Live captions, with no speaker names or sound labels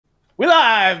We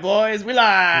live, boys. We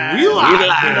live. We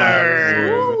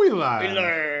live. We We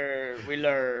live. We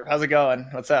live. How's it going?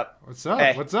 What's up? What's up?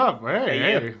 Hey. What's up?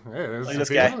 Hey. Look There's at some this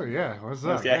people. guy. Yeah. What's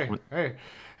up? This guy.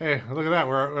 Hey. Look at that.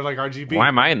 We're like RGB. Why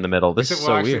am I in the middle? This Except, is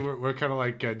so actually, weird. we're kind of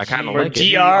like I kinda like it.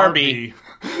 GRB.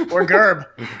 We're Gerb.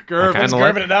 Gerb. I Just kinda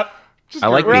like- Gerbing it up. I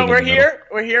like being We're in the here.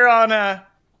 We're here on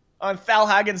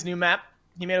ThallHagen's new map.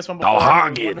 He made us one before.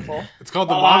 ThallHagen. Wonderful. It's called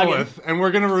the ThallHagen. Monolith, and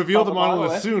we're going to reveal the Monolith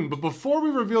Monolith. soon. But before we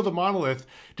reveal the Monolith,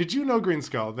 did you know, Green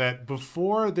Skull, that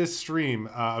before this stream,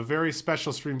 a very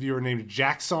special stream viewer named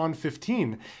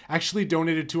Jackson15 actually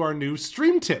donated to our new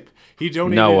stream tip? He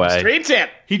donated. No way. Stream tip.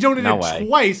 He donated No way.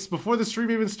 twice before the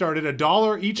stream even started,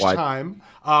 $1 each What? time.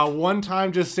 One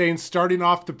time just saying, starting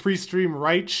off the pre-stream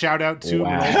right, shout out to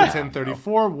Wow. Minolta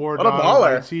 1034, Ward What a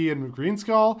baller. RT, and Green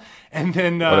Skull. And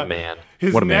then What a man.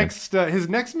 his What a man. his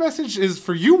next message is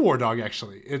for you, War Dog.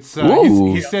 Actually, it's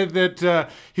Ooh. he said that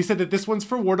this one's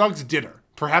for War Dog's dinner,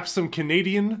 perhaps some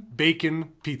Canadian bacon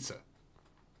pizza.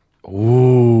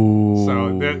 Ooh.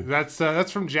 So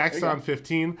that's from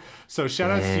Jackson15. So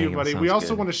shout out to you, Dang, buddy. that We sounds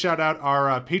also good. want to shout out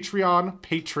our Patreon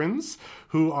patrons,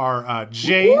 who are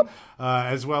Jay,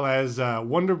 as well as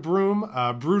Wonder Broom,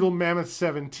 Brutal Mammoth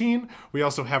 17. We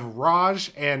also have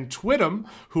Raj and Twittum,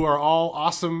 who are all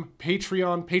awesome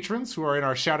Patreon patrons who are in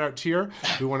our shout out tier.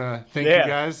 We want to thank you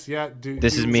guys. Yeah,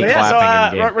 This is me So yeah,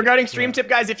 clapping in game. regarding stream tip,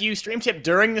 guys, if you stream tip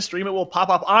during the stream, it will pop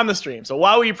up on the stream. So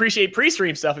while we appreciate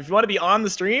pre-stream stuff, if you want to be on the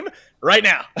stream, right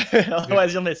now.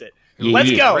 Otherwise, you'll miss it. Yeah.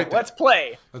 Let's go. Right there. Let's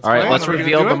play. Let's All right, play. let's Are we gonna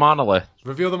reveal do the it? monolith.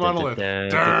 Reveal the Monolith.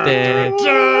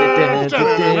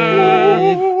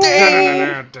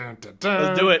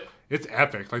 Let's do it. It's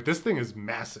epic. Like, this thing is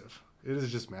massive. It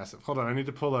is just massive. Hold on, I need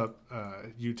to pull up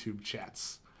YouTube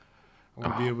chats. I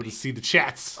want to be able to see the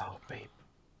chats. Oh, babe.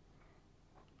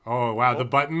 Oh, wow, the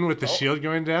button with the shield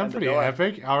going down, the pretty door.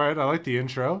 epic. All right, I like the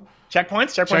intro.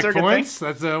 Checkpoints. Checkpoints are a good thing. Checkpoints.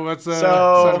 That's a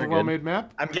So- well-made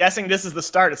map. I'm guessing this is the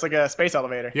start. It's like a space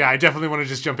elevator. Yeah, I definitely want to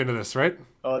just jump into this, right?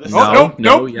 Oh, this No, is.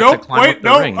 no, you have to climb wait, up the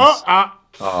no. rings.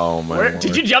 Oh my Where, lord.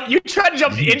 did you jump? You tried to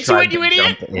jump into tried it, you to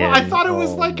idiot! jump Well, I in. thought it was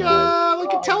Oh like my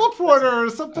a teleporter or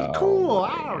something Oh cool. my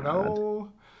I don't God. know.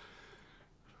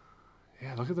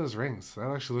 Yeah, look at those rings. That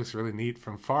actually looks really neat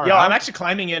from far Yo, out. I'm actually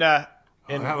climbing in Oh,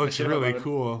 in that looks the really mode.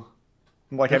 cool.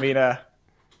 Like, I mean,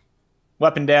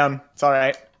 weapon down. It's all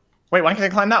right. Wait, why can't I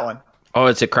climb that one? Oh,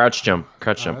 it's a crouch jump.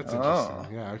 Crouch Oh, jump. that's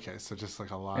interesting. Yeah, okay. So just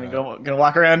like a lot Gonna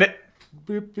walk around it.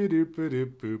 Boop, boop,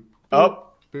 boop, boop, Oh,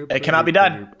 boop, it cannot be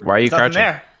done. Why are you There's nothing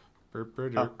crouching? there.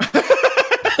 boop, boop,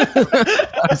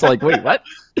 boop. I was like, wait, what?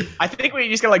 I think we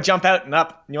just gotta like jump out and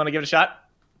up. You want to give it a shot?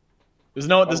 There's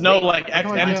no wait, like I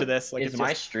don't end know. to this. Like, Is it's my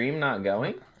just, stream not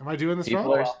going? Am I doing this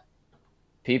People wrong?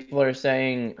 are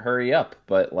saying hurry up,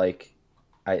 but like,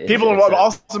 people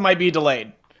also might be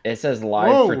delayed. It says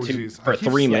live Whoa, for jeez. I for keep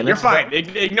 3 saying- minutes. You're fine.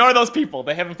 Ignore those people.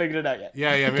 They haven't figured it out yet.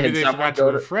 Yeah, maybe Can they someone forgot to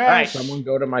go to- refresh. Someone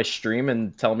go to my stream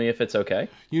and tell me if it's okay.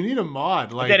 You need a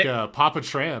mod like did it. Papa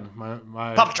Tran, my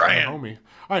Papa Tran. my homie.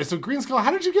 All right, so Green Skull, how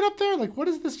did you get up there? Like, what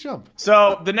is this jump?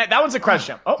 So that one's a crouch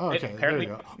jump. Oh, Oh, it okay, apparently.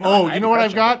 there you go. No, Oh, I you know what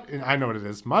I've crouch got? I know what it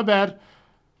is. My bad.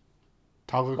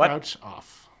 Toggle What? crouch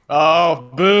off. Oh,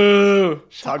 boo!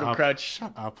 Toggle up. crouch.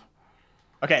 Shut up.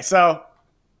 Okay, so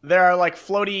there are like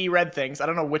floaty red things. I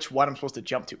don't know which one I'm supposed to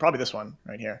jump to. Probably this one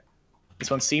right here. This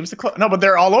one seems to close. No, but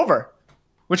they're all over.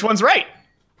 Which one's right?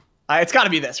 It's got to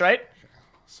be this, right?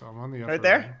 So I'm on the upper Right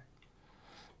there? ring.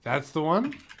 That's the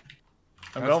one?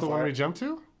 I'm That's going the for one it. we jumped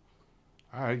to?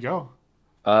 All right, go.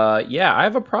 Yeah, I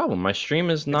have a problem. My stream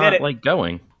is did not it. like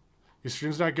going. Your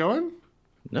stream's not going?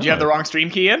 No, Did you have the wrong stream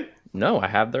key in? No, I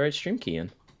have the right stream key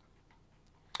in.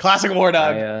 Classic War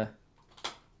Dog.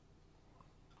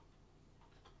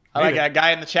 I like Made it. a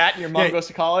guy in the chat. Your mom Yeah. goes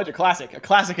to college. A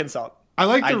classic insult. I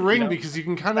like the you ring know, because you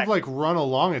can kind of like run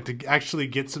along it to actually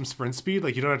get some sprint speed.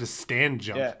 Like, you don't have to stand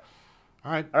jump. Yeah.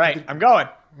 All right. All right, I'm going.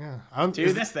 Yeah. I don't,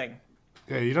 Do this thing.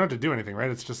 Yeah, you don't have to do anything, right?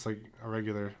 It's just like a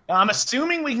regular. I'm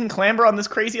assuming we can clamber on this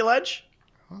crazy ledge.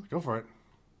 Well, go for it.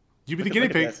 You be the Look guinea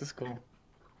at pig. This is cool.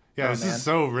 Yeah, Oh, this man. is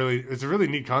so really. It's a really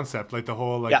neat concept. Like the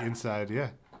whole like Yeah. inside. Yeah.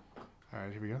 All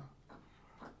right, here we go.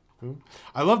 Boom.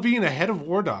 I love being ahead of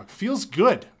War Dog. Feels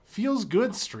good. Feels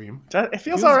good. Stream. It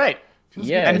feels all right. Feels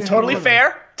Yeah, good to And be ahead totally of War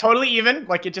Dog. fair, totally even,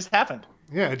 like it just happened.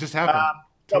 Yeah, it just happened.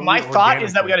 So Totally my thought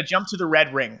is that we got organically. to jump to the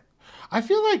red ring. I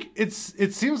feel like it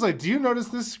seems like, do you notice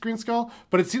this, Green Skull?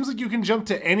 But it seems like you can jump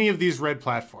to any of these red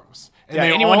platforms. And Yeah,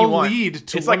 they anyone all you want. lead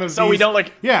to It's one like of so these. we don't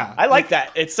like. Yeah. I like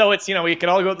that. It's we can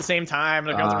all go at the same time.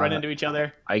 And don't have to run into each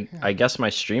other. I guess my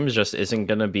stream just isn't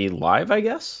gonna be live. I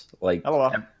guess like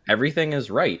LOL. everything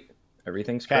is right.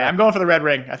 Everything's Okay, correct. I'm going for the red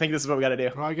ring. I think this is what we got to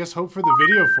do. Well, I guess hope for the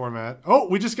video format. Oh,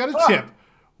 we just got a tip.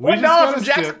 We What? just No, got from a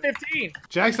Jackson skip. 15.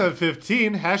 Jackson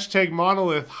 15, hashtag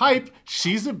Monolith hype.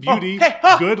 She's a beauty. Hey,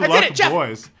 oh, Good I did luck, it, Jeff.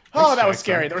 boys. Oh, Thanks, that was Jackson.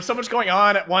 scary. There was so much going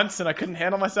on at once, and I couldn't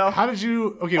handle myself. How did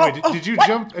you... Okay, wait. Did you what?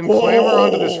 jump and clamber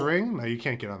onto this ring? No, you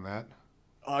can't get on that.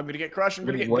 Oh, I'm gonna get crushed. I'm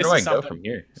gonna get. Where this do I is go something. from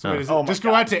here? So wait, Oh my just go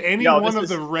God. out to any Yo, one this of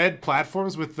the is- red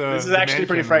platforms with the This is the actually man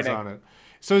pretty cannons frightening. on it.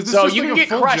 So is this So just you like can a get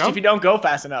full crushed jump? if you don't go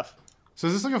fast enough. So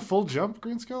is this like a full jump,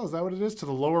 Green Skull? Is that what it is? To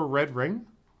the lower red ring?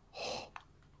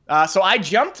 So I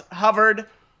jumped, hovered,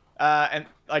 and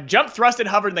I jumped, thrusted,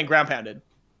 hovered, and then ground pounded.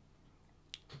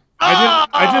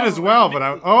 I did as well, but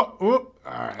I... Oh, whoop.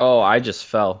 All right. Oh, I just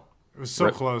fell. It was so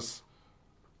close.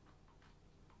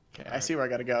 Okay, I see where I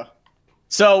gotta go.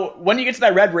 So when you get to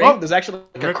that red ring, there's actually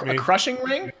like Rip me. a crushing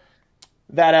ring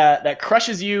that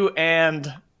crushes you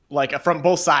and like from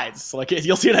both sides. So like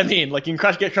you'll see what I mean. Like you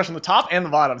can get crushed on the top and the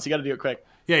bottom. So you got to do it quick.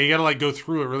 Yeah, you gotta like go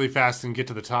through it really fast and get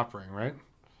to the top ring, right?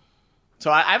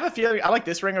 So I have a feeling I like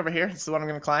this ring over here. It's the one I'm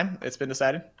gonna climb. It's been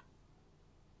decided.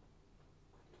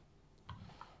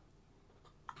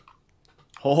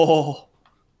 Oh. All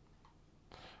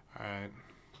right.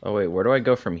 Oh wait, where do I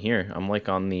go from here? I'm like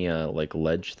on the like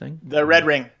ledge thing. The red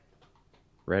ring.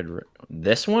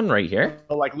 This one right here.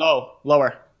 Oh, like lower.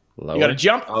 Lower? You gotta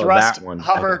jump, Oh, thrust, that one.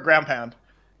 hover, Okay. ground pound.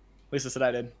 At least that's what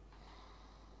I did.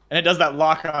 And it does that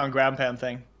lock on ground pound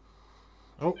thing.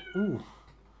 Oh, ooh.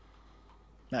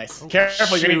 Nice.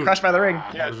 Careful, you're gonna shoot. get crushed by the ring.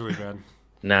 That Yeah. was really bad.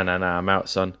 Nah, I'm out,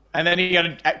 son. And then you gotta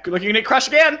look, you're gonna get crushed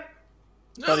again.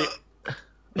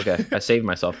 Okay, I saved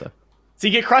myself though. So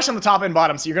you get crushed on the top and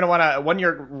bottom. So you're gonna wanna, when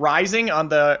you're rising on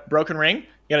the broken ring, you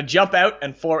gotta jump out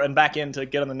and forward and back in to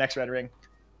get on the next red ring.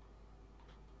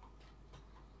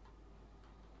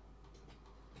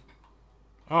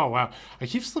 Oh wow, I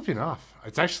keep slipping off.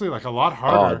 It's actually like a lot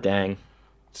harder. Oh dang!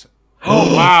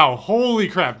 Oh wow, holy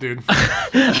crap, dude!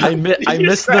 I you missed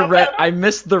the scrap red. that? I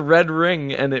missed the red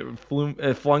ring, and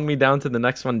it flung me down to the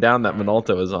next one down that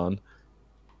Minolta was on.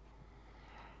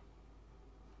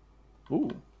 Ooh.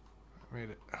 Made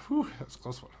it. Whew, that's a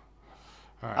close one.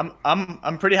 All right.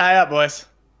 I'm pretty high up, boys.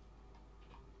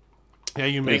 Yeah,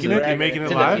 you making it? You making it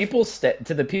To live?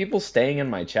 the people staying in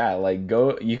my chat, like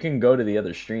you can go to the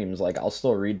other streams. Like I'll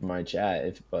still read my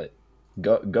chat, but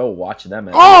go watch them.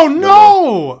 Oh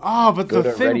no! Oh, but Go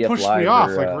the to thing pushed me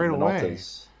off like right away.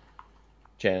 Minolta's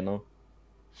channel.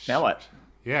 Now what?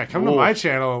 Yeah, come to my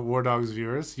channel, War Dogs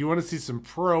viewers. You want to see some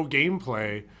pro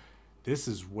gameplay? This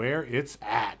is where it's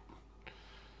at.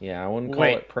 Yeah, I wouldn't call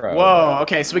Wait. it pro. Whoa.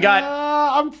 Okay, so we got.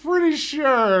 I'm pretty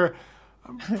sure.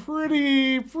 I'm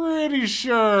pretty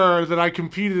sure that I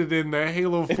competed in the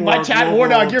Halo 4 My chat, global War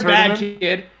Dog, you're bad, tournament.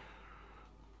 kid.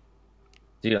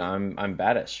 Dude, I'm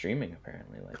bad at streaming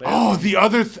apparently. Like, Oh, the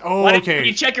other. Oh, Why didn't you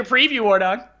okay. check your preview, War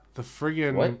Dog? The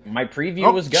friggin'. what? My preview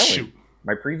Oh, was going. shoot.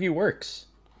 My preview works.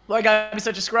 Well, I gotta be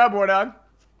such a scrub, War Dog.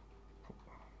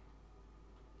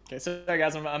 Okay, sorry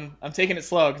guys, I'm taking it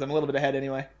slow because I'm a little bit ahead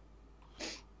anyway.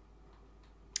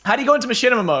 How do you go into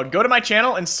machinima mode? Go to my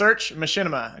channel and search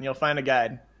machinima, and you'll find a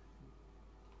guide.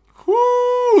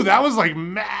 Whoo! That was like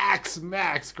max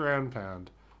ground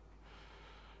pound.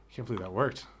 Can't believe that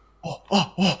worked.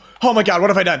 Oh my God, what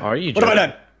have I done? Are you What have I joking?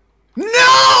 done?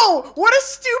 No! What a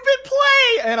stupid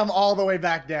play! And I'm all the way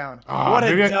back down. Oh, What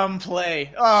maybe a I- dumb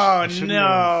play. Oh shouldn't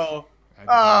no. have.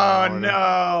 Oh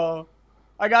no.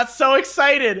 I got so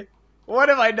excited. What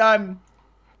have I done?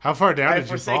 How far down I've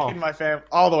did you fall? forsaken my family.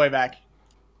 All the way back.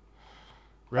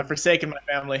 Rip. I've forsaken my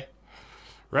family.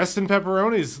 Rest in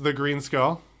pepperonis, the green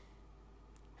skull.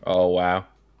 Oh wow,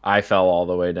 I fell all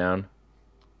the way down.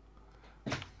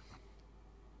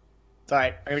 It's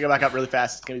alright. I'm gonna go back up really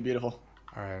fast. It's gonna be beautiful.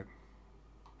 All right.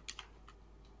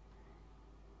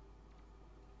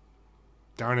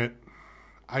 Darn it.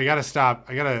 I gotta stop.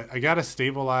 I gotta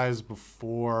stabilize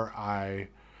before I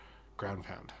ground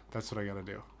pound. That's what I gotta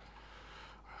do.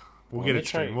 We'll get it,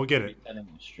 stream. We'll get it. Resetting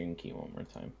the stream key one more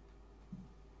time.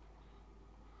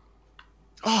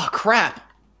 Oh crap.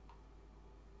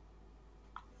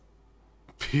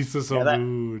 Piece of Yeah, that-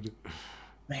 food.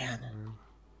 Man.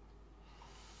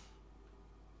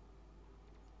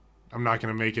 I'm not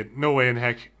gonna make it. No way in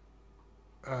heck.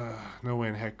 No way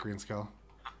in heck, green skull.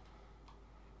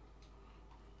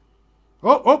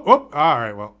 Oh! All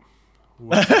right, well.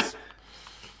 What's this?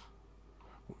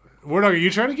 War Dog, are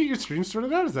you trying to get your stream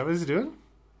sorted out? Is that what he's doing?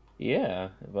 Yeah,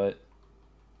 but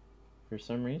for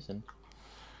some reason.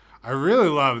 I really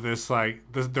love this, like,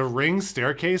 the ring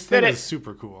staircase thing Did it. is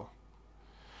super cool.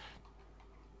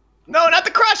 No, not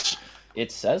the crush!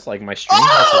 It says like my stream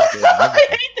Oh! has a I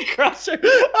hate the crusher.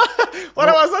 What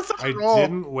Well, was that such a I roll?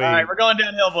 didn't wait Alright, we're going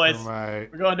downhill, boys. For my...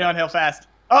 We're going downhill fast.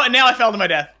 Oh, and now I fell to my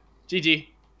death. GG.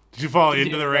 Did you fall Did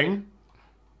into you the do it? ring?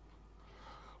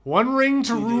 One ring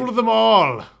to rule them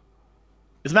all.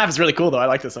 This map is really cool, though. I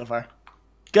like this so far.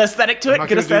 Good aesthetic to it.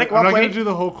 Good aesthetic. I'm not going to do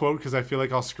the whole quote because I feel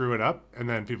like I'll screw it up, and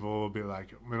then people will be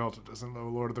like, "Minolta doesn't know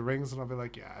Lord of the Rings," and I'll be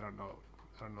like, "Yeah, I don't know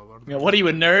Lord of the Rings." What are you,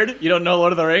 a nerd? You don't know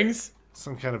Lord of the Rings?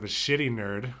 Some kind of a shitty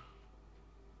nerd.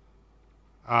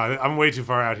 I'm way too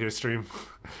far out here, stream.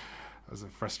 That was a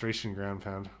frustration ground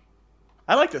pound.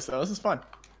 I like this though. This is fun.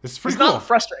 It's pretty cool. cool. Not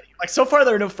frustrating. Like so far,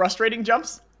 there are no frustrating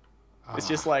jumps. It's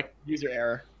just like user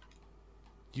error.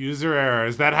 User error.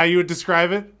 Is that how you would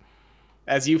describe it?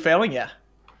 As you failing, yeah.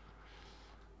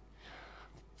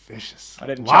 Vicious. I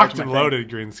didn't locked charge my and loaded,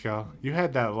 Green Skull. You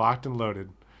had that locked and loaded.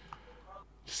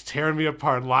 Just tearing me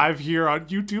apart live here on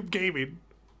YouTube Gaming.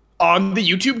 On the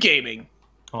YouTube Gaming.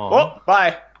 Aww. Oh,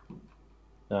 bye.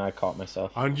 No, I caught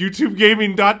myself. On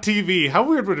YouTubeGaming.tv. How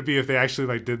weird would it be if they actually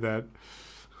like did that?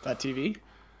 .tv?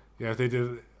 Yeah, if they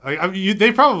did. Like, I mean,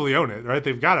 they probably own it, right?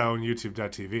 They've got to own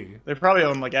YouTube.tv. They probably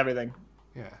own like everything.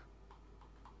 Yeah.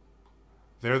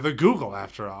 They're the Google,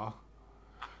 after all.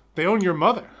 They own your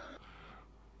mother.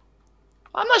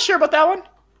 I'm not sure about that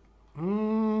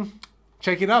one.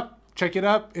 Check it up. Check it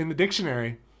up in the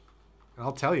dictionary. And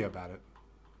I'll tell you about it.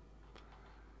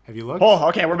 Have you looked? Oh,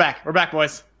 okay, we're back. We're back,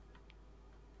 boys.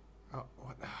 Oh,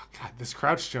 what? Oh, God, this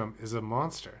crouch jump is a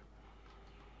monster.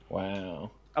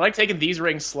 Wow. I like taking these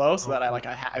rings slow so that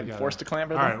I'm forced to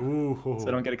clamber them. All right. Ooh. So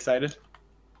I don't get excited.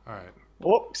 All right.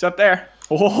 Oh, it's up there.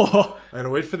 Oh. I gotta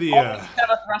wait for the Have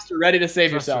a thruster ready to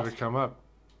save thruster yourself. to come up.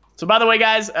 So by the way,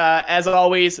 guys, as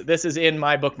always, this is in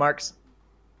my bookmarks.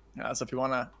 So if you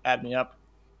want to add me up,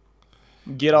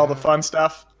 get all the fun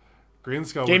stuff. Green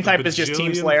Skull. Gametype is just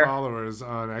Team Slayer. Followers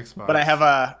on Xbox. But I have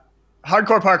a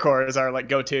hardcore parkour is our like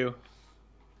go-to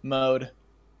mode.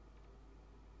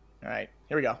 All right,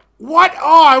 here we go. What?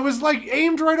 Oh, I was like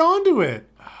aimed right onto it.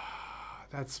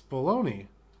 That's baloney.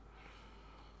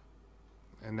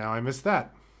 And now I missed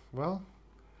that. Well,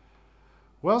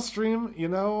 stream, you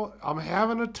know, I'm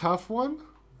having a tough one,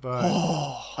 but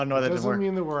I don't know it that doesn't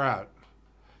mean that we're out.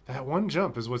 That one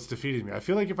jump is what's defeating me. I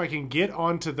feel like if I can get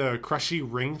onto the crushy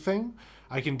ring thing,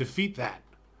 I can defeat that.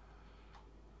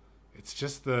 It's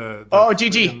just the oh,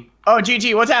 GG. Oh,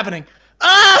 GG. What's happening?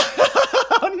 Ah!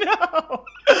 Oh, no.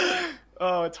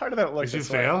 Oh, it's harder than it looks. Did you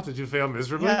fail? Did you fail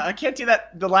miserably? Yeah, I can't do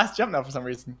the last jump now for some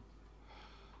reason.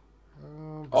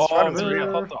 Oh, really?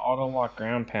 I thought the auto lock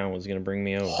ground pound was gonna bring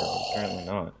me over. Apparently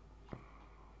not.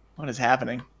 What is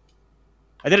happening?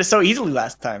 I did it so easily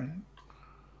last time.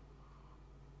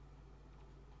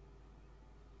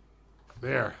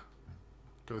 There.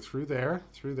 Go through there,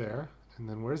 and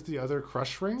then where's the other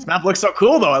crush ring? This map looks so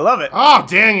cool, though. I love it. Oh,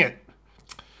 dang it!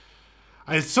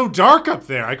 It's so dark up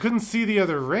there. I couldn't see the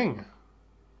other ring.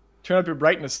 Turn up your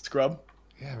brightness, scrub.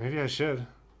 Yeah, maybe I should.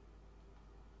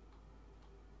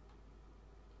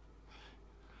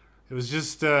 It was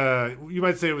just, you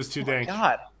might say it was too dank. Oh my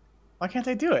God. Why can't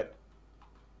I do it?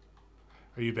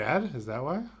 Are you bad? Is that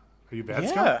why? Are you bad, Yeah.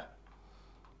 Scott?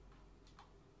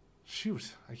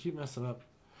 Shoot, I keep messing up.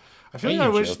 I feel like I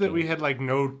wish that we had like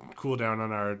no cooldown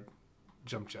on our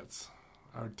jump jets,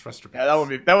 our thruster jets.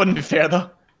 Yeah, that wouldn't be fair though.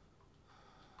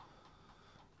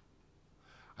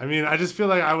 I mean, I just feel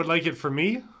like I would like it for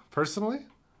me personally.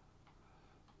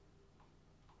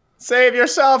 Save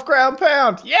yourself, ground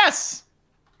pound. Yes.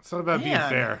 It's not about being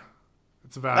fair.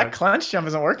 It's about that clench jump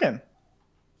isn't working.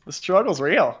 The struggle's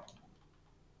real.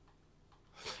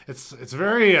 It's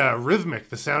very rhythmic.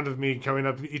 The sound of me coming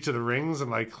up each of the rings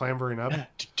and like clambering up.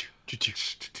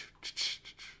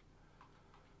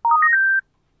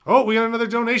 Oh, we got another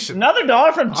donation. Another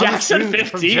dollar from Jackson15.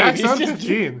 From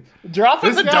Jackson15.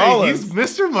 Dropping the dollars. He's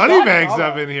Mr. Moneybags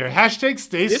up in here. Hashtag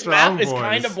stay strong, boys. This map is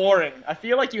kind of boring. I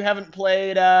feel like you haven't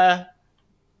played any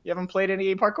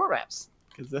parkour maps.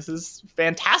 Because this is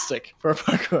fantastic for a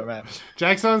parkour map.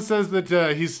 Jackson says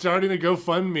that he's starting a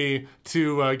GoFundMe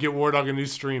to get War Dog a new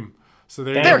stream. So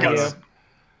there it goes.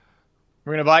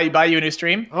 We're gonna buy you a new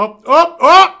stream.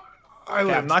 Oh!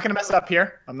 I'm not gonna mess up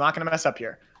here. I'm not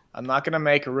gonna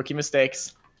make rookie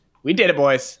mistakes. We did it,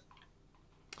 boys.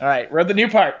 All right, we're at the new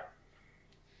part.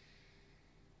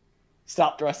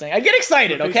 Stop thrusting. I get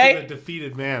excited, okay? A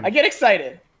defeated man. I get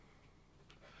excited.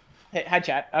 Hey, hi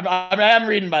chat. I'm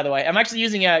reading, by the way. I'm actually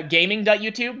using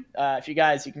gaming.youtube. If you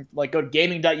guys, you can like go to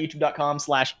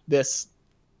gaming.youtube.com/this.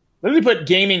 Literally put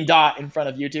gaming dot in front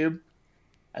of YouTube,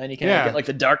 and then you can get like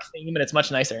the dark theme, and it's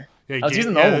much nicer. Yeah, I was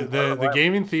using the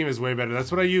gaming theme is way better. That's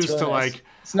what I use to like.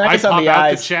 It's nice I pop on the out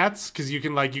eyes. the chats because you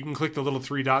can click the little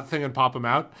 3-dot thing and pop them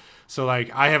out. So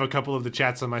like I have a couple of the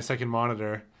chats on my second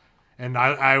monitor, and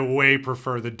I way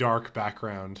prefer the dark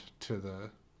background to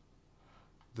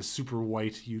the super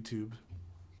white YouTube.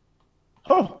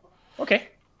 Oh, okay.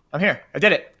 I'm here. I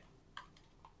did it.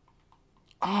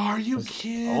 Oh, are you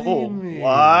kidding me?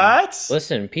 What?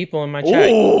 Listen, people in my chat,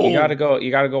 Ooh. you gotta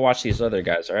go watch these other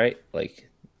guys, all right? Like,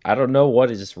 I don't know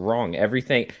what is wrong.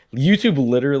 Everything YouTube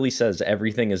literally says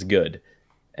everything is good,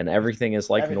 and everything is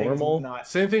like Everything's normal. not.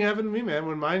 Same thing happened to me, man.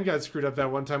 When mine got screwed up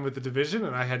that one time with the division,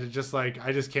 and I had to just like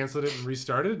I just canceled it and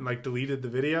restarted and like deleted the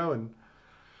video and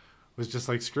was just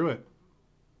like screw it.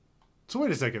 So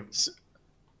wait a second.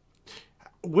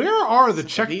 Where are the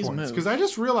checkpoints? Because I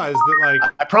just realized that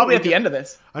like probably at the end of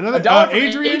this. another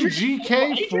Adrian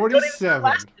GK47. Shout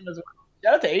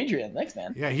out to Adrian. Thanks,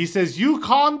 man. Yeah, he says you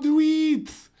can't do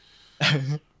it.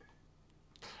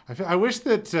 I wish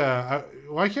that.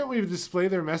 Why can't we display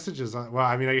their messages on? Well,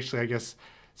 I mean, actually, I guess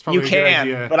it's probably You a good can,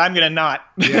 idea. but I'm gonna not.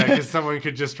 Yeah, because someone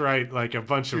could just write like a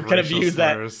bunch of racial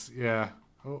slurs. Yeah.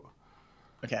 Oh.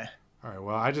 Okay. All right.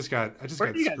 Well, I just got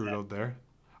Where you guys screwed there.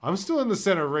 I'm still in the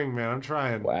center ring, man. I'm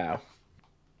trying. Wow.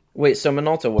 Wait, so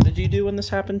Minolta, what did you do when this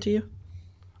happened to you?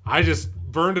 I just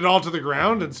burned it all to the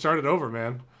ground and started over,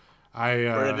 man.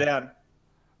 Burn it down.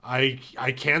 I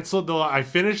canceled I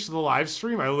finished the live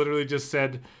stream. I literally just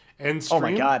said end stream. Oh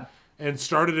my god. And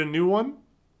started a new one.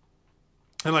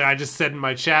 And like I just said in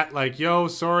my chat, like, yo,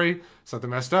 sorry, something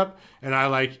messed up. And I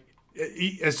like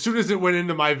as soon as it went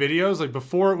into my videos, like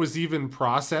before it was even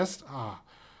processed,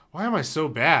 why am I so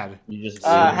bad? You just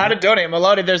How to donate,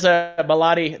 Melody? There's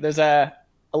a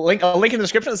link in the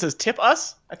description that says "tip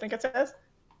us." I think it says.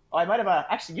 Oh, I might have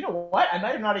actually. You know what? I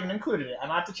might have not even included it. I'm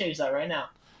gonna have to change that right now.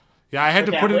 Yeah, I had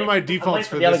to put it in my defaults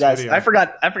for this video. I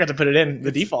forgot to put it in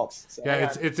the defaults. So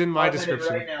yeah, it's in my I'll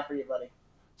description. It right now for you, buddy.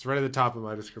 It's right at the top of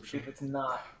my description. If it's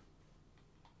not.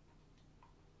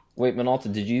 Wait,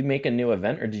 Minolta, did you make a new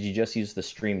event or did you just use the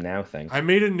stream now thing? I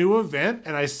made a new event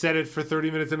and I set it for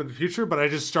 30 minutes into the future, but I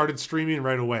just started streaming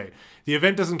right away. The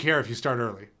event doesn't care if you start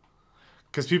early.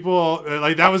 Because people,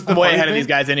 like, that was the I'm way funny ahead thing. of these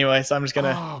guys anyway, so I'm just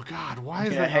gonna. Oh, God, why is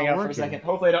gonna that hang not out working? for a second.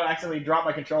 Hopefully, I don't accidentally drop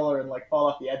my controller and like fall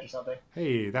off the edge or something.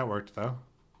 Hey, that worked, though.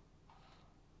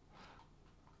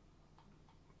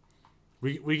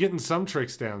 We getting some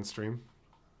tricks downstream.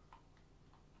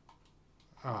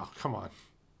 Oh, come on.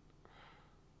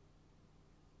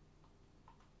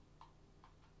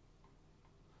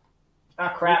 Ah,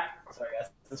 crap. Sorry, guys.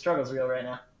 The struggle's real right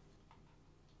now.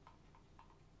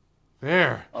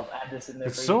 There. I'll add this in there.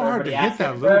 It's for so you, hard to hit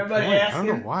that little point. I don't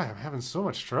know why. I'm having so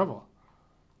much trouble.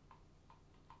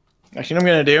 Actually, what I'm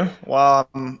going to do while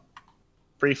I'm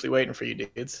briefly waiting for you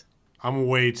dudes. I'm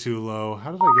way too low.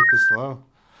 How did I get this low?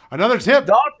 Another tip.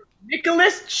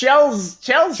 Nicholas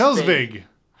Chelsvig.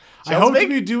 I hope to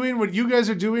be doing what you guys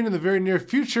are doing in the very near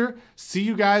future. See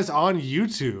you guys on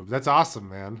YouTube. That's awesome,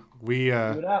 man. We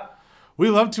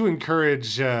love to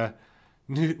encourage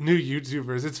new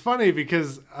YouTubers. It's funny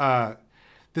because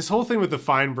this whole thing with the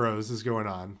Fine Bros is going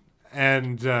on,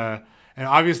 and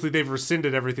obviously they've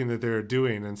rescinded everything that they're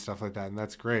doing and stuff like that, and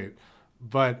that's great.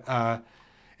 But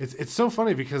it's so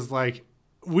funny because like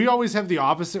we always have the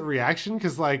opposite reaction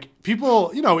because like people,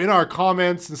 you know, in our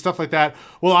comments and stuff like that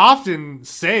will often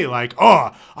say like, oh,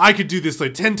 I could do this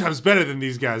like 10 times better than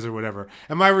these guys or whatever.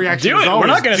 And my reaction is always, we're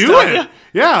not gonna do stop it.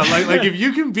 you. Yeah, like if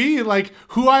you can be like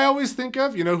who I always think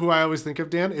of, you know who I always think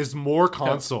of, Dan, is More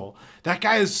Console. That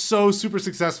guy is so super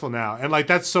successful now. And like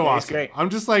that's so awesome. Great. I'm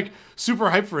just like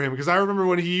super hyped for him because I remember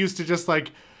when he used to just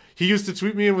like he used to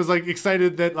tweet me and was like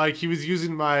excited that like he was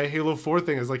using my Halo 4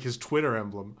 thing as like his Twitter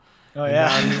emblem. Oh And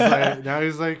yeah. now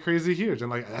he's like crazy huge.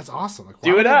 And like that's awesome. Like, why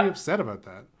Do it would I be up. upset about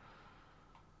that?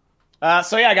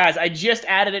 So yeah, guys, I just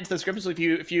added it to the description. So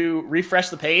if you refresh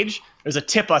the page, there's a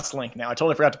tip us link now. I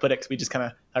totally forgot to put it because we just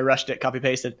I rushed it, copy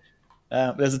pasted.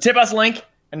 There's a tip us link,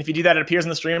 and if you do that, it appears in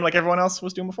the stream like everyone else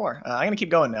was doing before. I'm gonna keep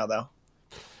going now though.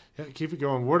 Yeah, keep it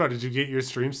going. Wardog, did you get your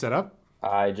stream set up?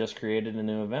 I just created a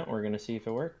new event. We're gonna see if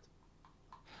it worked.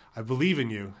 I believe in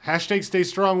you. Hashtag stay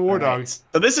strong, Wardog. Right.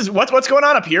 So this is what's going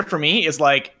on up here for me is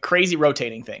like crazy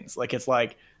rotating things. Like it's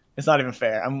not even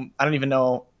fair. I don't even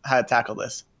know how to tackle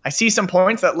this. I see some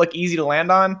points that look easy to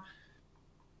land on.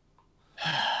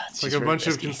 It's like a bunch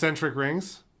of concentric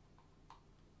rings.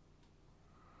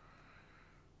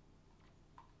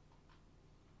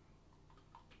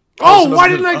 Oh, why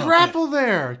didn't I grapple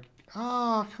there?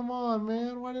 Oh, come on,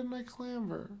 man. Why didn't I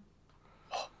clamber?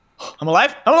 I'm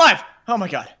alive. I'm alive. Oh my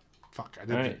god. Fuck, I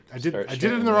did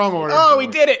it in the wrong order. Oh, we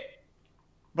did it.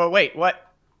 But wait,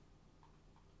 what?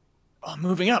 Oh, I'm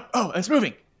moving up. Oh, it's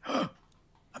moving. I'm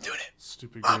doing it.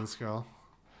 Stupid green skull.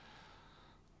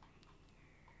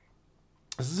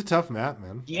 This is a tough map,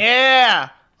 man. Yeah.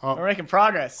 Oh. We're making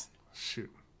progress. Shoot.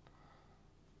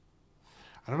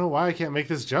 I don't know why I can't make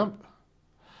this jump.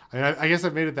 I mean, I guess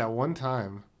I've made it that one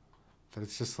time. But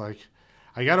it's just like...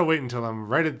 I gotta wait until I'm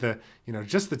right at the,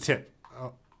 just the tip.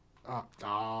 Oh,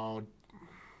 golly.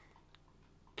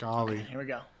 Okay, here we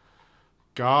go.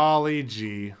 Golly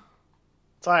gee.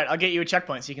 It's all right. I'll get you a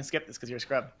checkpoint so you can skip this because you're a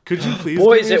scrub. Could you please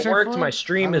Boys, give me a it worked. checkpoint? My I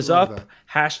stream would is love up. that.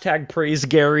 Hashtag praise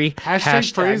Gary.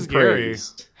 Hashtag praise Gary.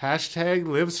 praise. Hashtag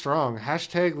live strong.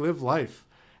 Hashtag live life.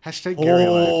 Hashtag Gary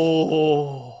life.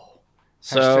 Oh.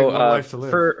 Hashtag one life to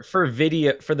live. For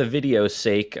the video's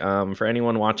sake, for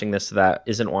anyone watching this that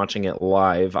isn't watching it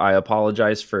live, I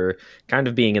apologize for kind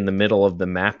of being in the middle of the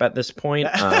map at this point.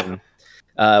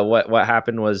 What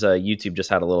happened was YouTube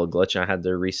just had a little glitch and I had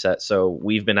to reset. So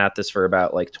we've been at this for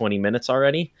about like 20 minutes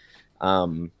already.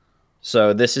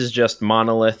 So this is just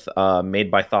Monolith,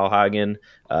 made by ThallHagen.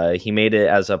 He made it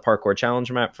as a parkour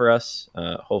challenge map for us.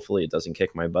 Hopefully it doesn't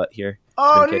kick my butt here.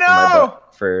 Oh, It's been kicking my no!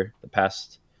 butt for the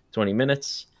past 20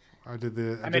 minutes. I did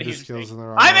the skills in the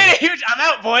wrong I order. made a huge. I'm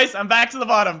out, boys. I'm back to the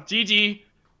bottom. GG.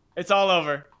 It's all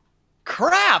over.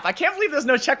 Crap! I can't believe there's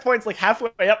no checkpoints like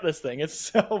halfway up this thing. It's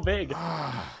so big.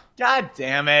 God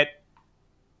damn it!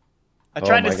 I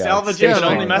tried to salvage it, but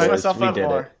only messed myself up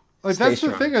more. Like that's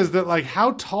the thing is that like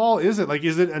how tall is it? Like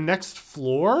is it a next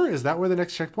floor? Is that where the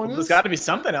next checkpoint is? There's got to be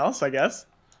something else, I guess.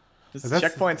 There's a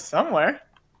checkpoint somewhere.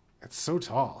 It's so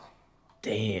tall.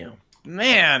 Damn.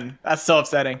 Man, that's so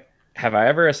upsetting. Have I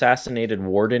ever assassinated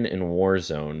Warden in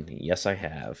Warzone? Yes, I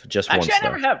have. Just once. Actually,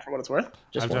 I never have, for what it's worth.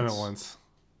 Just I've done it once.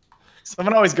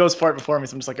 Someone always goes for it before me,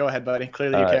 so I'm just like, go ahead, buddy.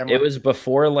 Clearly you care more. It was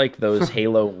before like those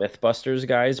Halo Mythbusters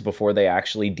guys, before they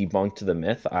actually debunked the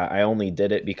myth. I only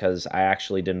did it because I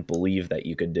actually didn't believe that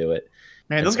you could do it.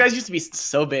 Man, those guys used to be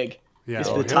so big. Yeah,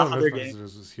 the top of their game.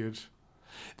 Was huge.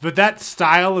 But that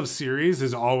style of series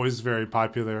is always very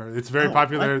popular. It's very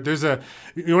popular. What? There's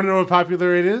you want to know what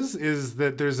popular it is? Is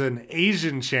that there's an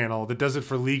Asian channel that does it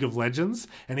for League of Legends,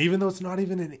 and even though it's not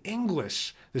even in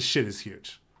English, this shit is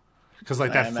huge. Because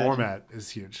like that format is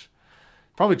huge.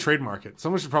 Probably trademark it.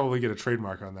 Someone should probably get a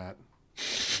trademark on that.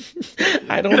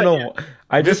 I don't know.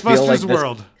 I just feel like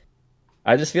World.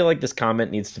 I just feel like this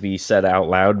comment needs to be said out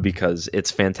loud because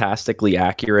it's fantastically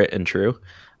accurate and true.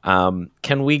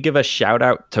 Can we give a shout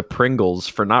out to Pringles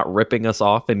for not ripping us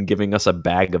off and giving us a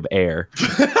bag of air?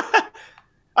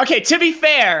 Okay, to be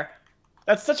fair,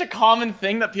 that's such a common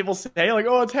thing that people say, like,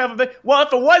 "Oh, it's half a bag." Well,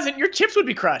 if it wasn't, your chips would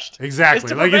be crushed. Exactly.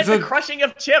 It's to prevent the crushing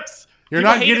of chips. You're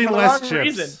not getting less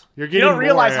chips. You're getting you don't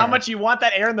realize how much you want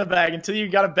that air in the bag until you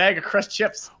got a bag of crushed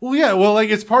chips. Well, yeah. Well, like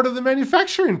it's part of the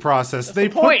manufacturing process. They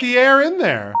put the air in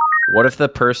there. What if the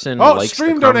person likes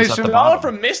stream the crumbs donation at the bottom? $1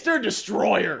 from Mr.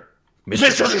 Destroyer.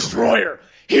 Mr. Destroyer.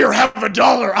 Here, have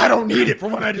 $1. I don't need it for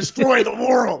when I destroy the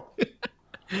world.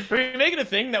 Are we making a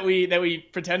thing that we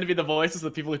pretend to be the voices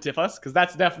of the people who tip us? Because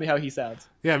that's definitely how he sounds.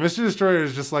 Yeah, Mr. Destroyer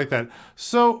is just like that.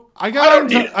 So I don't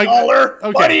need $1.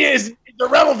 Okay. Money is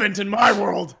irrelevant in my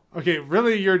world. Okay,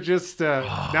 really, you're just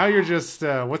now you're just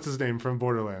what's his name from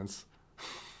Borderlands,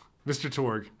 Mr.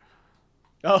 Torg.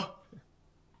 Oh.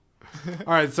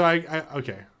 All right, so I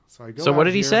okay, so I go. So what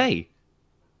did he say?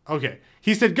 Okay,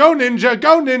 he said, "Go ninja,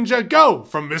 go!"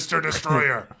 From Mr.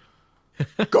 Destroyer.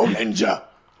 Go ninja.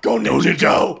 Go ninja,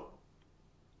 go!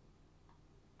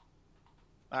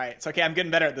 Alright, it's okay. I'm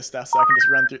getting better at this stuff, so I can just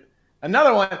run through.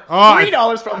 Another one.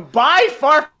 $3 from Buy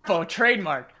Farpo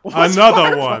trademark. What's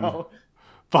another Farpo? one.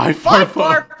 Buy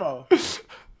Farpo.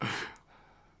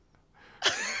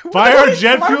 Buy our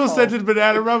jet fuel scented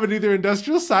banana rum in either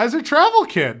industrial size or travel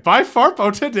kit. Buy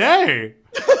Farpo today.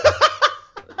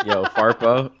 Yo,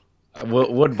 Farpo.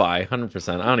 Would buy,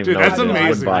 100%. I don't even know that's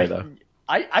amazing. Would buy, though.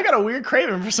 I got a weird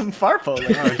craving for some Farpo.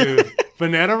 Oh, dude.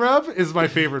 Banana rub is my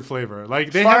favorite flavor.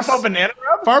 Like they Farpo banana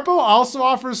rub? Farpo also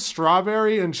offers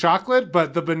strawberry and chocolate,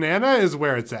 but the banana is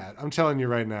where it's at. I'm telling you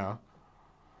right now.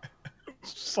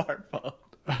 Farpo.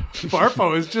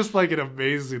 Farpo is just like an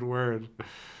amazing word.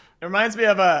 It reminds me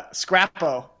of a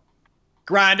Scrappo.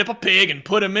 Grind up a pig and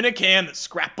put him in a can that's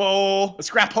Scrappo. A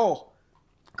scrap hole.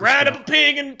 Grind up a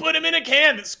pig and put him in a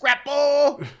can that's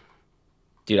Scrappo.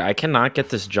 Dude, I cannot get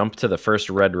this jump to the first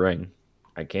red ring.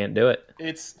 I can't do it.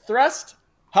 It's thrust,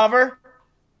 hover,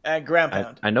 and ground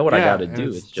pound. I know what I got to do.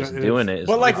 It's just doing it.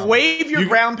 But like wave your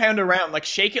ground pound around, like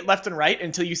shake it left and right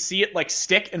until you see it like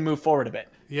stick and move forward a bit.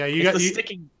 Yeah, you got to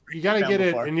get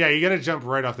it, and yeah, you got to jump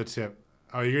right off the tip.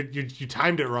 Oh, you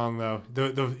timed it wrong though.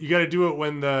 You got to do it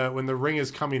when the ring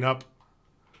is coming up.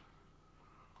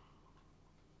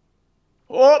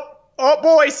 Oh,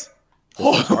 boys.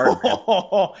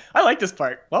 Oh, I like this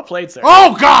part. Well played, sir.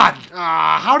 Oh God!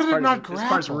 How did it not grab? This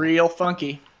part's real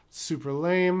funky. Super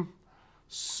lame.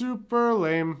 Super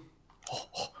lame.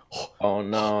 Oh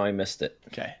no, I missed it.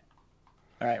 Okay.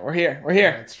 All right, we're here. We're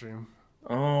here. Stream.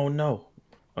 Oh no.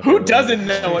 Okay, Who well, doesn't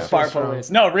know what so Farpo strong. is?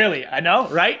 No, really, I know,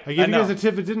 right? I gave you know. guys a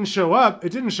tip. It didn't show up.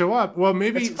 It didn't show up. Well,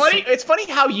 maybe It's funny. It's funny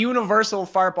how universal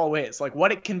Farpo is. Like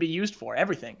what it can be used for.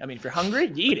 Everything. I mean, if you're hungry,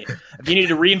 you eat it. If you need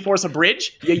to reinforce a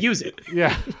bridge, you use it.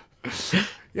 Yeah.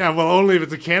 Yeah. Well, only if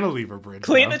it's a cantilever bridge.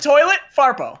 Clean the toilet,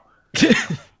 Farpo.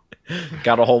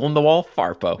 Got a hole in the wall,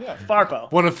 Farpo. Yeah, Farpo.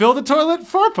 Want to fill the toilet?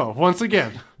 Farpo. Once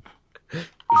again.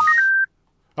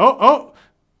 Oh.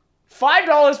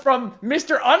 $5 from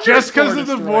Mr. Underscore Just because of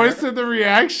the Destroyer. voice and the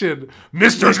reaction,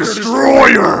 Mr.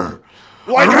 Destroyer.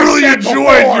 Like I really said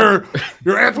enjoyed before,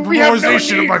 your we have no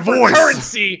anthropomorphization need of my for voice.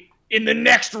 currency in the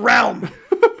next realm.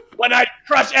 When I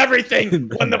crush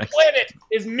everything, when the planet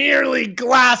is merely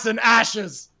glass and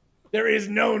ashes, there is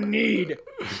no need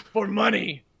for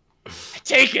money.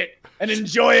 Take it and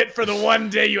enjoy it for the one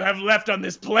day you have left on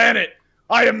this planet.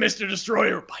 I am Mr.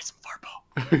 Destroyer. Buy some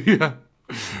Farpo. Yeah.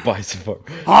 Buy some Farpo.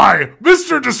 Hi,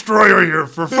 Mr. Destroyer here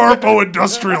for Farpo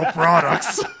Industrial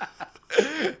Products.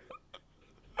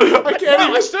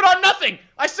 I stood on nothing.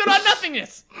 I stood on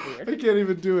nothingness. I can't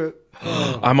even do it.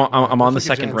 I'm on the like a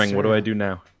second giant ring. What do I cereal. do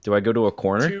now? Do I go to a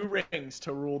corner? 2 rings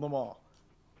to rule them all.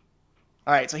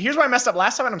 All right, so here's where I messed up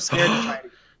last time, and I'm scared to try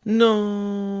it.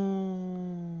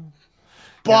 No.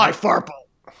 Buy Farpo.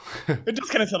 It does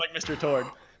kind of sound like Mr. Tord.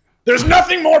 There's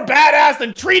nothing more badass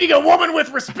than treating a woman with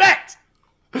respect.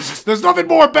 There's nothing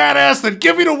more badass than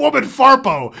giving a woman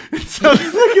Farpo. It sounds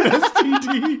like an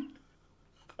STD.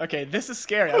 Okay, this is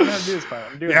scary. I don't know how to do this part.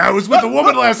 I'm doing Yeah, I was with a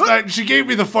woman last night and she gave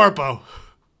me the Farpo.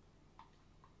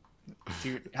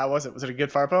 Dude, how was it? Was it a good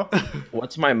Farpo?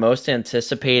 What's my most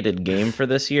anticipated game for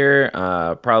this year?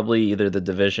 Probably either The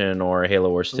Division or Halo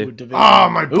Wars 2. Division. Oh,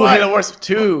 my Ooh, butt. Halo Wars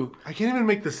 2. I can't even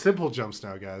make the simple jumps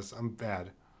now, guys. I'm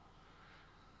bad.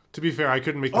 To be fair, I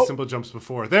couldn't make the simple jumps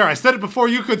before. There, I said it before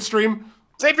you could, stream.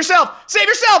 Save yourself! Save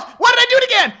yourself! Why did I do it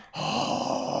again?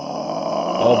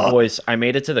 Oh, boys, I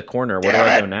made it to the corner. Where do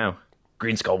I go now?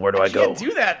 Green Skull, where do I go? Can't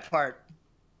do that part.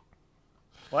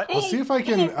 What? I'll see if I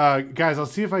can, guys. I'll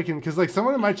see if I can, because like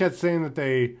someone in my chat's saying that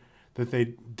they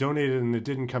donated and it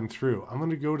didn't come through. I'm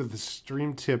gonna go to the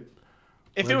stream tip.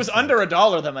 If it was under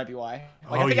 $1, that might be why.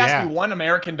 Like, I think it has to be $1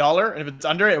 American, and if it's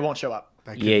under it won't show up.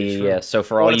 That could Yeah, be yeah, true. yeah. So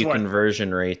for What all it's you worth.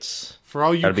 conversion rates, For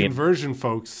all you Gotta be- conversion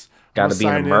folks, got to I'll be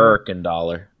an sign in. American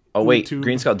dollar. Oh, wait, YouTube.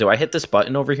 Green Skull, do I hit this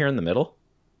button over here in the middle?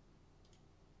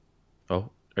 Oh,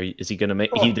 is he going to make...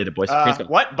 He did it, boys. Green Skull.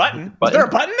 What? Button? Is Button? there a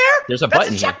button there? There's a That's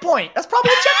button a here. checkpoint. That's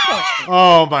probably a checkpoint.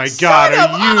 Oh my God! Son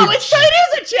of- Are you? it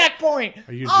is a checkpoint.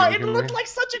 Are you Oh, it joking looked me? like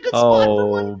such a good spot for Oh,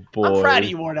 one. boy. I'm proud of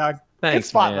you, War Dog. Thanks, good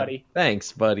spot, man. buddy.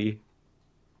 Thanks, buddy.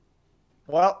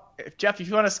 Well, Jeff, if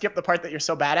you want to skip the part that you're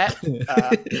so bad at,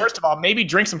 first of all, maybe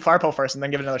drink some Farpo first and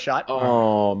then give it another shot.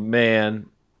 Oh, man.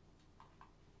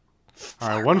 All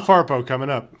right, one Farpo coming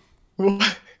up.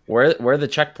 Where are the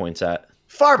checkpoints at?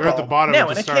 Farpo. They're at the bottom now at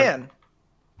in the a start. can.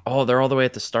 Oh, they're all the way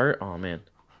at the start? Oh, man.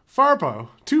 Farpo,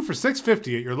 2 for $6.50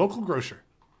 at your local grocer.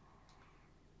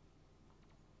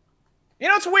 You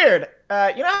know, it's weird.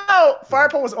 You know how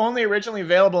Farpo was only originally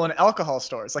available in alcohol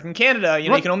stores? Like in Canada, you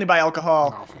know, What? you can only buy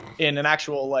alcohol in an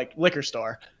actual like liquor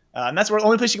store, and that's where the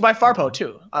only place you can buy Farpo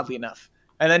too. Oddly enough,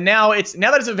 and then now that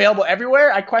it's available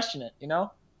everywhere, I question it. You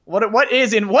know, what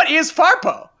is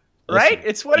Farpo? Right? Listen,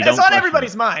 It's you what it's don't on question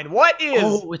everybody's mind. What is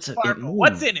Farpo? it-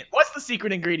 What's in it? What's the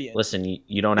secret ingredient? Listen,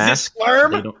 you don't Is it ask.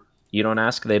 Slurm? You don't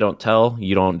ask, they don't tell,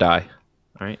 you don't die.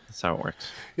 All right? That's how it works.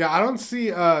 Yeah, I don't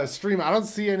see stream. I don't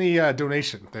see any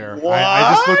donation there. What?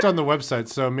 I just looked on the website,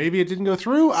 so maybe it didn't go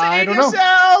through. I Save don't know.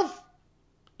 yourself!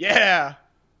 Yeah.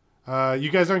 You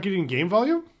guys aren't getting game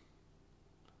volume?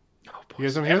 Oh, You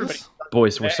guys don't hear Everybody- this?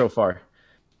 Boys, we're so far.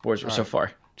 Boys, we're so Alright.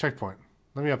 far. Checkpoint.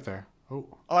 Let me up there. Oh,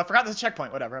 Oh, I forgot there's a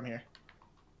checkpoint. Whatever, I'm here.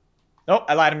 Nope,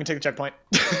 I lied. I'm gonna take the checkpoint.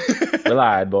 We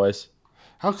lied, boys.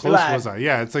 how close Relax. was I?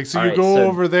 Yeah, it's like so Alright, you go so-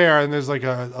 over there and there's like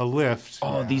a lift.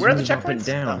 Oh, Yeah. these Where are the move up and checkpoints?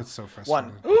 down. It's so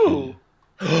frustrating. One. Ooh.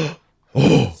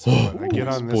 I get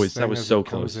on this Boys, thing that was as so it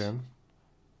comes close. in.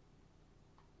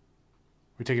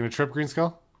 We taking a trip, Green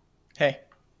Skull? Hey,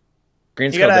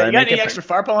 Green you Skull, got did I any make it? extra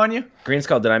Farpo on you? Green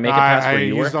Skull, did I make it past I where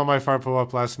you were? used all my Farpo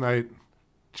up last night,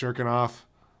 jerking off.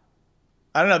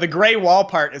 I don't know. The gray wall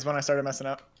part is when I started messing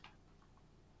up.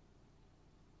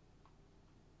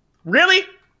 Really?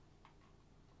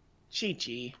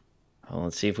 Gee. Well,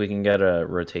 let's see if we can get a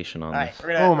rotation on All right, this.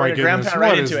 we're gonna, Oh my we're gonna ground goodness, pound right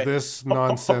what is into it. this Hop, hop, hop,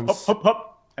 nonsense? hop, hop,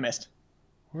 hop. I missed.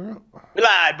 Where- We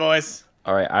lied, boys.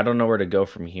 All right, I don't know where to go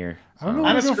from here. I don't know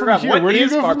I'm where gonna to go screw from up. here. What Where do you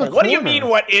is go from the Farpo? What do you corner? mean?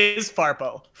 What is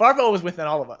Farpo? Farpo is within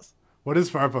all of us. What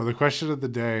is Farpo? The question of the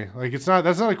day. Like it's not.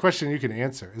 That's not a question you can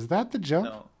answer. Is that the jump?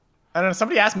 No. I don't know.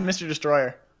 Somebody asked Mr.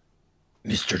 Destroyer.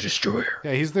 Mr. Destroyer.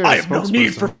 Yeah, he's there. I have no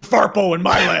need for Farpo in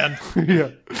my land. Yeah.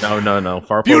 No.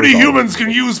 Farpo Puny is all- humans can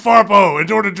use Farpo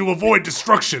in order to avoid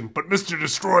destruction, but Mr.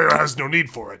 Destroyer has no need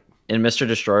for it. In Mr.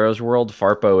 Destroyer's world,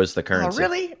 Farpo is the Oh, currency.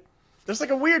 really? There's like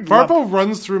a weird lump. Farpo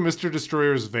runs through Mr.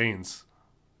 Destroyer's veins.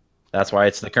 That's why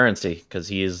it's the currency, because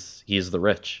he is the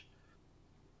rich.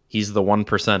 He's the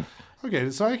 1%.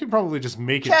 Okay, so I can probably just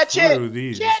make Catch it through it!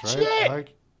 these, Catch right?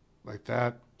 Like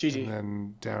that, GG. and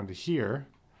then down to here.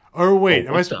 Or wait,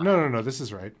 am I? what the- No, this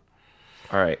is right.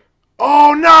 All right.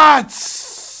 Oh,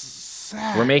 nuts!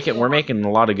 We're making a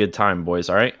lot of good time, boys,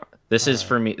 all right? This is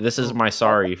for me. This is my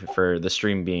sorry for the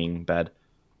stream being bad.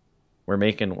 We're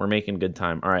making good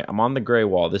time. All right, I'm on the gray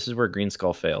wall. This is where Green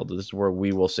Skull failed. This is where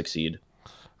we will succeed.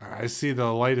 I see the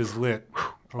light is lit.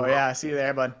 Oh yeah, I see you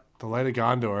there, bud. The light of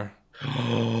Gondor.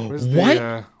 Where's What?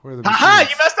 where are the Haha,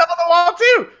 machines? you messed up on the wall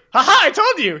too. Haha, I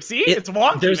told you. See, it's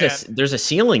wonky, man. There's a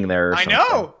ceiling there. Or I something.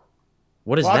 know.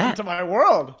 What is Welcome that? to my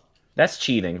world. That's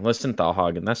cheating. Listen,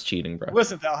 ThallHagen, that's cheating, bro.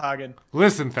 Listen, ThallHagen.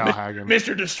 Listen, ThallHagen.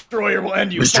 Mr. Destroyer will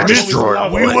end you. Mr. Farpo Destroyer, is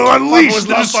love. We will Farpo unleash is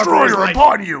the love, Farpo is Destroyer life.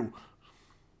 upon you.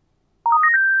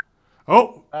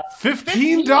 Oh,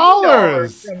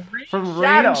 $15 from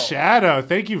Rain Shadow.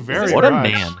 Thank you very What a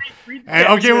much. man. And,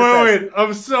 okay, wait.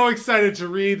 I'm so excited to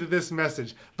read this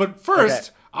message. But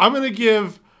first, I'm going to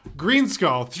give Green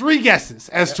Skull 3 guesses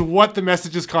as to what the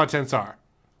message's contents are.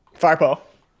 Farpo.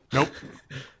 Nope.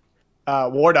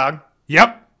 War Dog.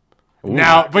 Yep.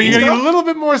 Now, but you got to get a little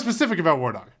bit more specific about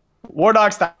War Dog. War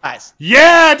Dog's thighs.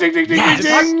 Yeah! Ding, ding, ding, ding, Just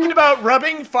ding. talking about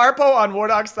rubbing Farpo on War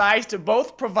Dog's thighs to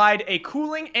both provide a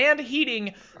cooling and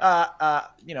heating,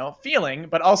 feeling,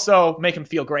 but also make him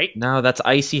feel great. No, that's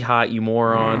icy hot, you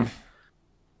moron.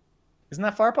 Isn't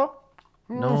that Farpo?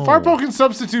 No. Farpo can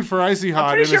substitute for icy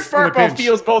hot. Pretty sure in a Farpo pinch.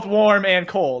 feels both warm and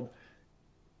cold.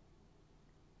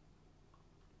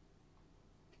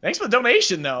 Thanks for the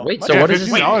donation, though. Wait, Much so Yeah, what is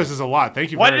this? $15 is a lot.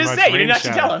 Thank you What very did it much. say? You Rain didn't actually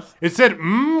Shadow. tell us. It said,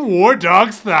 War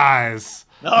Dog's thighs.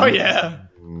 Oh, yeah.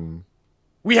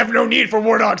 We have no need for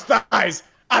War Dog's thighs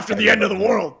after the end of the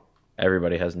world.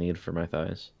 Everybody has need for my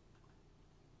thighs.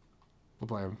 We'll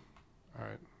play him. All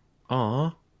right. Aw.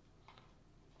 All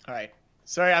right.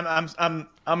 Sorry, I'm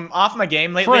off my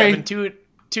game lately. Pray. I've been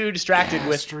too distracted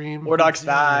with stream. War Dog's We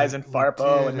thighs did and it.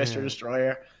 Farpo We and did Mr. it.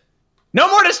 Destroyer. No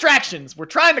more distractions. We're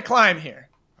trying to climb here.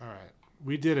 All right.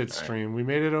 We did it, stream. We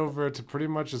made it over to pretty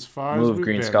much as far as Move, we've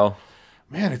Green been. Skull.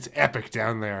 Man, it's epic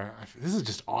down there. This is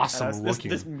just awesome This looking.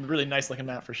 this really nice looking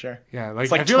map for sure. Yeah, like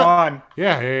It's like I feel Tron.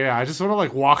 yeah. I just want to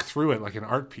like walk through it like an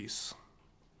art piece.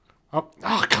 Oh,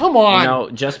 come on! You know,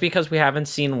 just because we haven't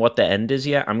seen what the end is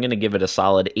yet, I'm gonna give it a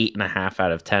solid 8.5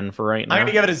 out of 10 for right now. I'm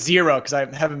gonna give it a 0 because I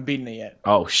haven't beaten it yet.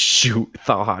 Oh shoot,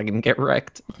 ThallHagen, get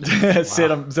wrecked.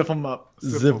 Zip them up.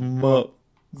 Zip him up.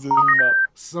 Zip them up.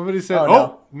 Somebody said, Oh,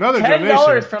 "Oh, no. another $10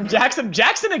 donation." from Jackson.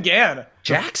 Jackson again.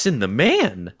 Jackson the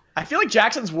man. I feel like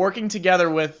Jackson's working together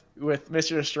with Mr.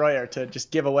 Destroyer to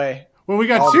just give away Well, we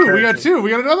got All two. the We got currency. two. We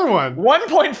got another one.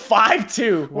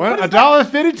 1.52.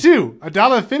 $1.52.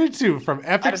 $1.52 from I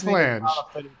Epic just think Flange.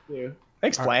 it's $1.52.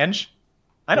 Thanks, Flange.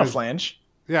 I know Flange.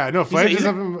 Yeah, no, Flange he's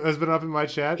a- has been up in my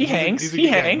chat. He He's a- hangs. he's a He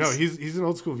good guy. hangs. No, he's an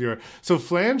old school viewer. So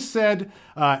Flange said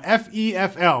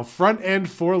FEFL, front end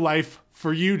for life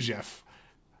for you, Jeff,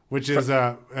 which is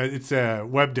it's a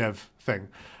web dev thing.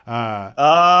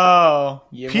 Oh.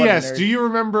 You P.S. Do you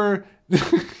remember?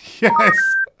 Yes,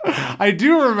 I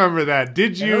do remember that.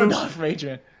 Did you? Enough from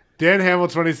Adrian. Dan Hamill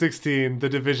 2016, the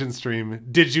Division stream.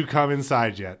 Did you come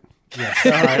inside yet? Yes.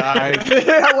 Why does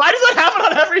that happen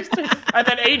on every stream? And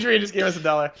then Adrian just gave us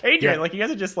 $1. Adrian, Yeah. like you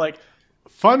guys are just like,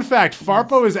 Fun fact,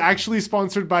 Farpo is actually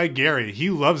sponsored by Gary. He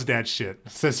loves that shit.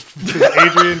 Says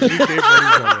Adrian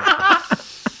GK47.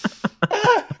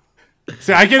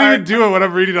 See, I can't even do it when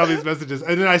I'm reading all these messages.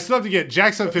 And then I still have to get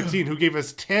Jackson15, who gave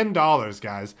us $10,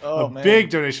 guys. Oh, a man. big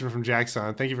donation from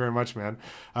Jackson. Thank you very much, man.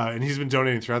 And he's been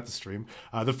donating throughout the stream.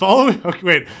 The following, okay,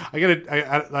 wait,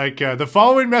 the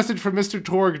following message from Mr.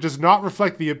 Torg does not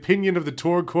reflect the opinion of the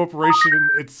Torg Corporation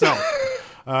itself.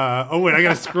 Oh wait, I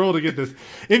gotta scroll to get this.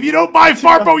 If you don't buy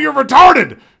Farpo, you're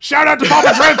retarded. Shout out to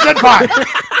Papa Trent Senpai.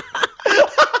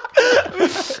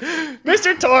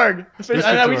 Mr. Torg. We Torg.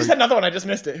 just had another one. I just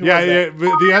missed it. Who Yeah, was yeah.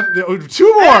 that? But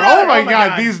two more. Another, Oh my oh my god,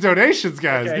 God. these donations,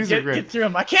 guys. Okay, These are get great. through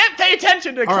them. I can't pay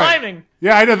attention to All right. climbing.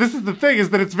 Yeah, I know. This is the thing,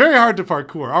 is that it's very hard to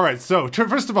parkour. All right, so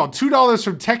first of all, $2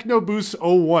 from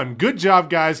TechnoBoost01. Good job,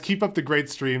 guys. Keep up the great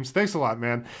streams. Thanks a lot,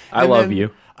 man. I love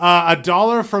you.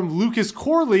 $1 from Lucas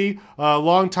Corley,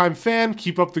 longtime fan.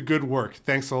 Keep up the good work.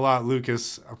 Thanks a lot,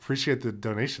 Lucas. Appreciate the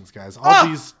donations, guys.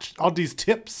 All these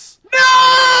tips. No,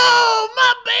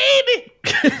 my baby.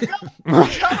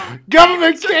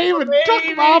 Government came and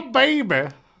took my baby.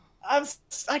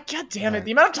 God damn it.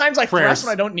 The amount of times I thrust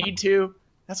when I don't need to.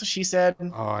 That's what she said.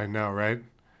 Oh, I know, right?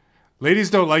 Ladies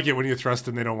don't like it when you thrust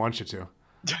and they don't want you to.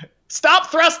 Stop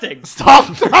thrusting.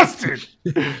 Stop thrusting.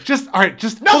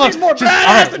 Nothing's more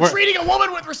badass than treating a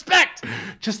woman with respect.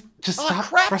 Just stop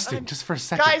thrusting just for a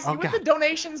second. Guys, with the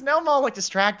donations, now I'm all like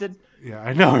distracted. Yeah,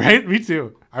 I know, right? Me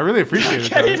too. I really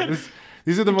appreciate it.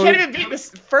 These are the most. Can't even beat this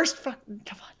first fucking.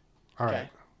 Come on. All right.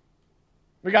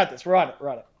 We got this. We're on it. We're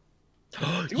on it.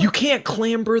 You can't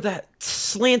clamber that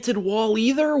slanted wall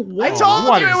either? What? I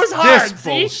told you it was hard. This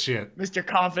bullshit, Mr.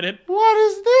 Confident. What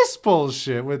is this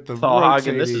bullshit with the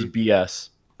ThallHagen, this is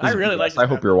BS. I really like this. I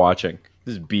hope you're watching.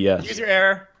 This is BS. Use your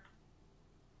error.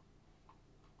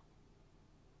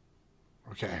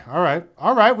 Okay. All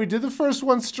right. We did the first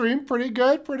one stream. Pretty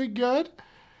good.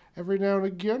 Every now and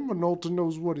again, Minolta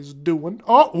knows what he's doing.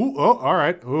 Oh, all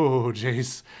right. Oh,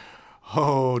 Jace.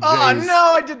 Oh, no,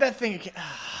 I did that thing again.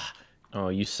 Oh,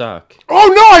 you suck.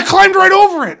 Oh, no, I climbed right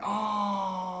over it.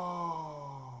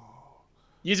 Oh.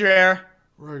 Use your error.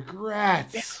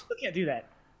 Regrets. Yeah, I can't do that.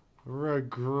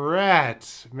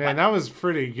 Regret. Man, that was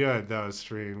pretty good, though,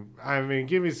 stream. I mean,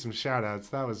 give me some shout-outs.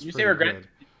 That was pretty regret? good.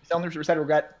 Tell them to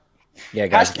regret. Yeah,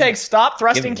 guys. Hashtag stop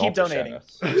thrusting, keep donating.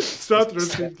 Stop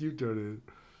thrusting, keep donating.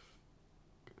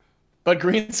 But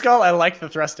Green Skull, I like the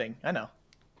thrusting. I know.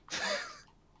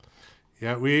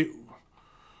 Yeah,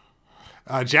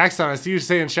 Jackson, I see you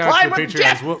saying shout out to the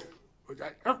Patreons.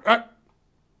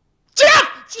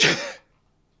 Jeff!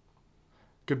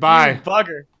 Goodbye. You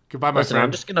bugger. Goodbye, my friend.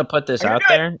 I'm just going to put this out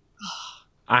there.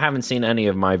 I haven't seen any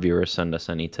of my viewers send us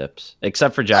any tips,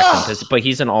 except for Jackson, but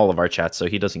he's in all of our chats, so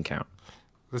he doesn't count.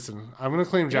 Listen, I'm going to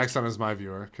claim Jackson as my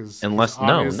viewer, because he's coolest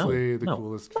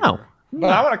viewer. But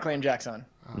I want to claim Jackson.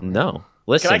 No.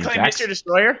 Listen, can I claim Mr.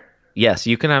 Destroyer? Yes,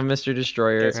 you can have Mr.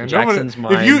 Destroyer. And Jackson's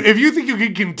mine. If you think you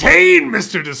can contain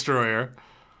Mr. Destroyer.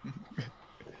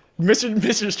 Mr.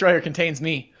 Destroyer contains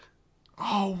me.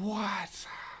 Oh, what?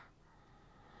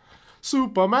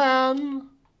 Superman.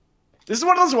 This is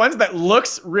one of those ones that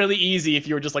looks really easy if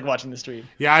you were just like watching the stream.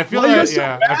 Yeah, I feel like this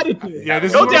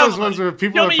is one of those ones where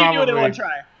people are probably.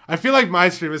 I feel like my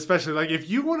stream, especially, like if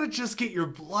you want to just get your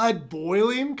blood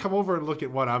boiling, come over and look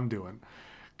at what I'm doing.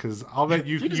 Because I'll bet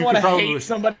you just want to hate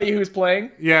somebody who's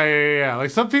playing. Yeah. Like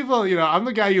some people, I'm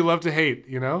the guy you love to hate.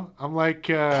 I'm like.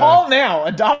 Call now.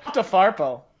 Adopt a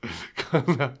Farpo.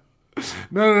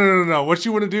 No. What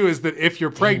you want to do is that if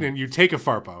you're pregnant, you take a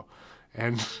Farpo,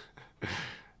 and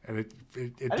it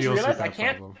deals with that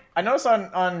problem. I noticed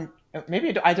on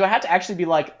maybe do I have to actually be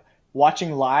like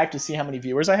watching live to see how many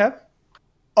viewers I have?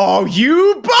 Oh,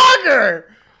 you bugger!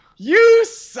 You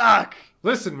suck.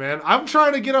 Listen, man, I'm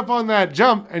trying to get up on that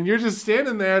jump, and you're just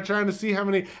standing there trying to see how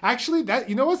many. Actually,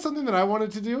 what's something that I wanted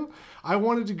to do? I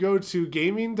wanted to go to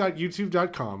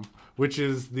gaming.youtube.com, which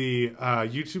is the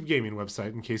YouTube gaming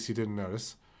website, in case you didn't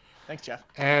notice. Thanks, Jeff.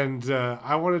 And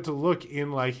I wanted to look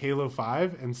in like Halo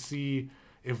 5 and see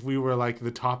if we were like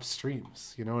the top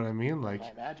streams. You know what I mean? Like,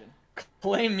 I imagine.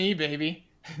 Claim me, baby.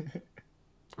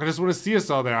 I just want to see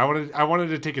us all there. I wanted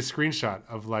to take a screenshot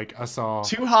of like us all.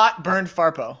 Too hot, burned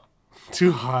Farpo.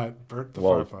 Too hot, burnt the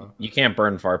Farpo. You can't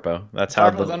burn Farpo. That's how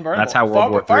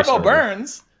World War III started. Farpo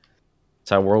burns.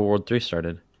 That's how World War III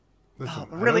started. Listen,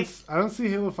 really? I don't see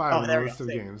Halo 5 on the list of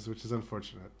games, which is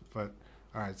unfortunate. But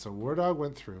all right, so War Dog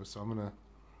went through, so I'm gonna.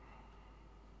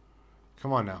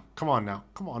 Come on now.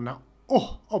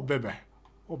 Oh, baby.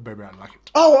 Oh, baby, I like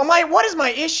it. Oh, what is my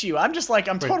issue? I'm just like,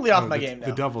 I'm totally off my game now.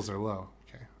 The doubles are low.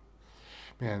 Okay.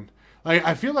 Man. Like,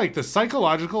 I feel like the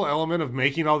psychological element of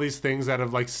making all these things out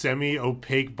of like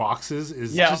semi-opaque boxes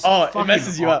is just it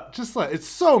messes you up. Just like, it's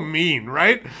so mean,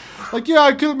 right? Like, yeah,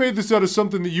 I could have made this out of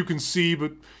something that you can see,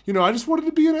 but I just wanted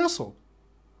to be an asshole.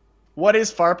 What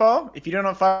is Farpo? If you don't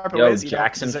know what Farpo is,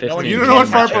 Jackson 15. You don't know what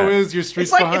Farpo is, you're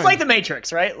streets behind. It's like the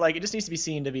Matrix, right? Like it just needs to be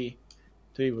seen to be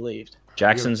believed.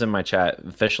 Jackson's in my chat,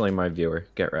 officially my viewer.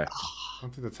 Get wrecked. I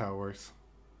don't think that's how it works.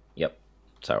 Yep,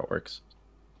 that's how it works.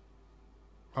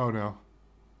 Oh, no.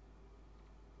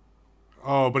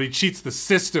 Oh, but he cheats the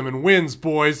system and wins,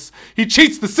 boys. He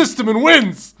cheats the system and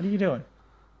wins. What are you doing?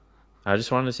 I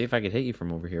just wanted to see if I could hit you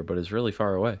from over here, but it's really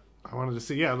far away. I wanted to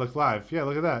see. Yeah, look live. Yeah,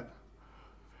 look at that.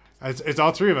 It's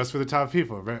all three of us for the top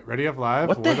people. ReadyUpLive,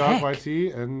 What the heck?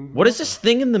 YT, and What is this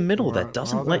thing in the middle We're that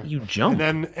doesn't all let there. you jump?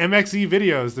 And then MXE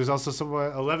videos. There's also some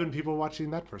 11 people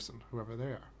watching that person, whoever they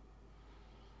are.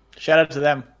 Shout out to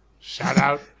them. Shout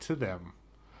out to them.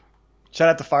 Shout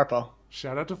out to Farpo.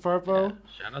 Shout out to Farpo.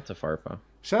 Shout out to Farpo.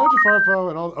 Shout out to Farpo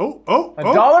and all. A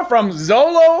dollar from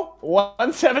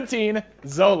Zolo117.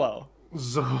 Zolo.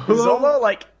 Zolo,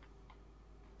 like.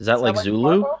 Is that like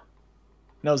Zulu? Farpo?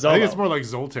 No, Zolo. I think it's more like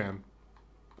Zoltan.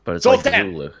 But it's Zoltan. like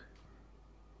Zulu.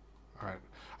 All right.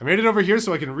 I made it over here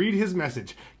so I can read his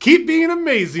message. Keep being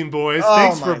amazing, boys. Oh,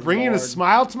 Thanks for my bringing a Lord.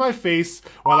 smile to my face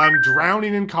while I'm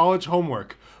drowning in college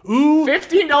homework. Ooh.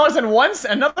 $15 and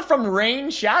another from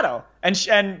Rain Shadow.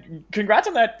 And congrats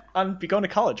on that, on going to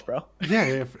college, bro.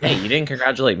 Yeah. Hey, you didn't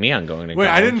congratulate me on going to Wait,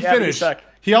 college. I didn't Yeah, but you finish. suck.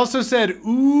 He also said,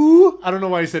 ooh. I don't know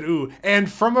why he said ooh.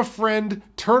 And from a friend,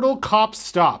 Turtle Cop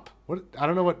Stop. What? I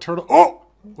don't know what Turtle... Oh!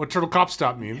 What Turtle Cop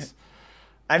Stop means.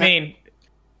 I mean,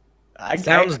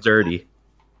 Sounds dirty.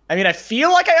 I mean, I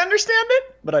feel like I understand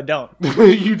it, but I don't.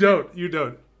 You don't.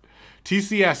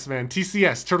 TCS, man.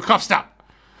 TCS. Turtle Cop Stop.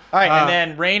 All right, and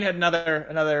then Rain had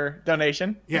another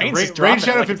donation. Yeah, Rain's Rain just dropping it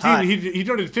Shadow like it's hot. 15. He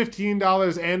donated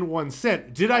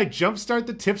 $15.01. Did I jumpstart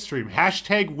the tip stream?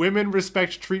 Hashtag women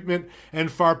respect treatment and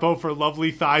Farpo for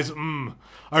lovely thighs.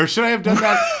 Or should I have done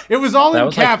that? It was all in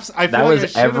caps. I feel that like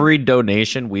was I every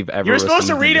donation we've ever You're supposed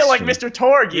to received read in it like the stream. Mr.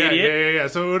 Torg, you Yeah, idiot. yeah.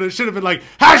 So it should have been like,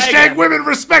 hashtag women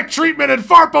respect treatment and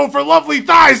Farpo for lovely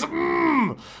thighs.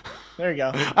 There you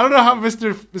go. I don't know how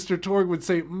Mr. Torg would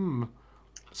say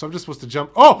So I'm just supposed to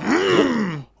jump.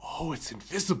 Oh! Oh, it's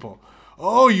invisible.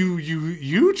 Oh,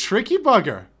 you tricky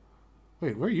bugger.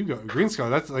 Wait, where are you going? Green Skull,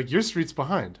 that's like your street's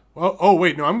behind. Oh,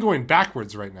 wait, no, I'm going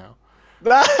backwards right now.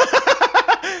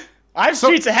 I'm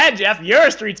streets ahead, Jeff. Your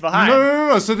streets behind.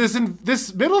 No. So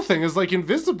this middle thing is like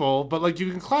invisible, but like you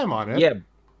can climb on it. Yeah.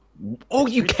 Oh,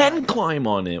 you can climb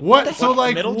on it. What? So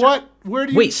like middle what? Where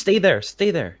do you? Wait, stay there.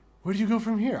 Stay there. Where do you go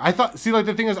from here? I thought. See, like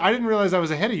the thing is, I didn't realize I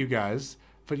was ahead of you guys.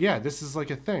 But yeah, this is like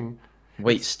a thing.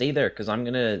 Wait, stay there, because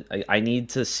I need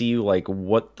to see like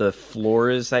what the floor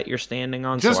is that you're standing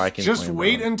on, so I can just climb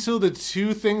wait on. until the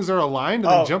two things are aligned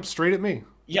and then jump straight at me.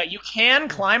 Yeah, you can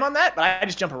climb on that, but I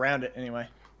just jump around it anyway.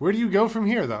 Where do you go from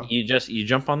here, though? You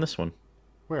jump on this one,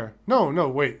 Where? No,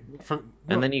 wait.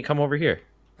 and then you come over here.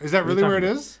 Is that really where it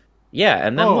is? Yeah,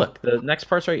 and then Oh. look, the next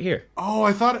part's right here. Oh,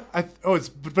 I thought.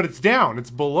 But it's down. It's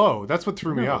below. That's what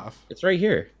threw me off. It's right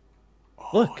here.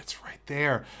 Oh, it's right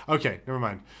there. Okay, never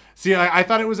mind. See, I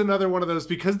thought it was another one of those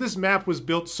because this map was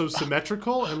built so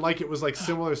symmetrical and like it was like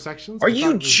similar sections. Are I thought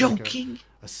you it was joking? Like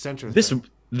a center. This thing.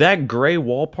 that gray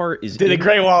wall part is. Dude, the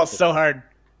gray wall is so hard.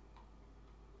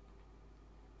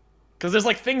 Because there's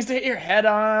like things to hit your head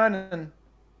on and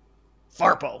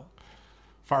Farpo.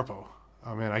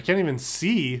 Oh man, I can't even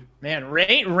see. Man,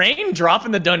 Rain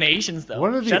dropping the donations though.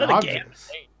 What are the Shout out to objects?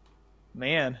 Gametype.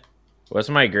 Man. What's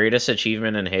my greatest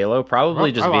achievement in Halo?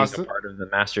 Probably Oh, just I being lost a it. part of the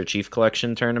Master Chief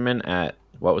Collection tournament at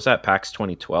what was that? PAX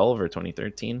 2012 or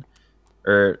 2013,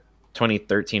 or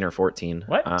 2013 or 14?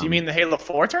 What? Do you mean the Halo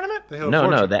 4 tournament? The Halo No,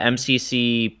 4 no, the tournament.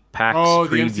 MCC PAX Oh,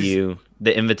 the preview,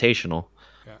 the Invitational.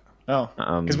 Oh.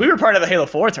 Because we were part of the Halo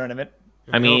 4 tournament.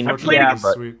 Yeah, I the Halo mean, 4 played tournament yeah, was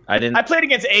but sweet. I didn't. I played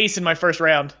against Ace in my first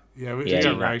round. Yeah, we Yeah,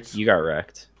 got wrecked. you got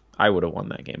wrecked. I would have won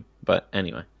that game, but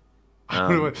anyway.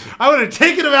 I would have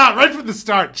taken him out right from the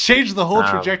start. Changed the whole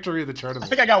trajectory of the I tournament.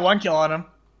 think I got 1 kill on him.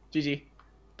 GG.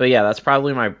 But yeah, that's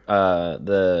probably my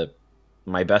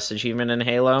my best achievement in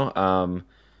Halo.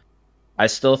 I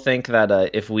still think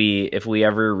that if we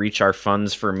ever reach our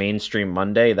funds for Mainstream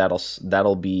Monday,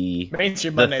 that'll be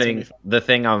Mainstream the Monday's gonna be thing. fun. The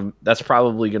thing that's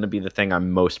probably going to be the thing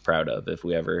I'm most proud of if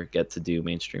we ever get to do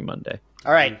Mainstream Monday.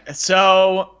 All right,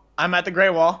 so I'm at the Gray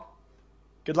Wall.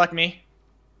 Good luck, me.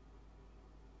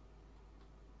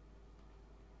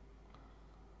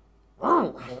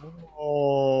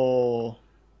 Oh.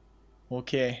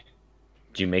 Okay.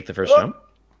 Did you make the first jump?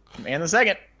 And the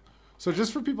second. So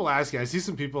just for people asking, I see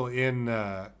some people in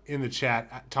the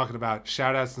chat talking about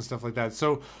shout outs and stuff like that.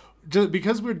 So just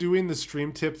because we're doing the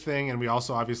stream tip thing and we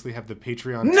also obviously have the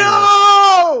Patreon tier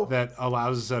No! that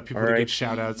allows people to get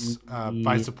shout outs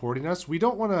by supporting us, we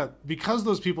don't want to, because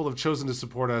those people have chosen to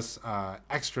support us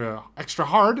extra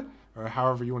hard, or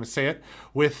however you want to say it,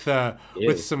 with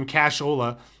some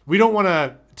cashola, we don't want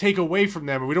to take away from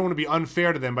them, or we don't want to be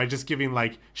unfair to them by just giving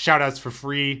like shout outs for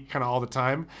free kind of all the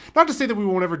time. Not to say that we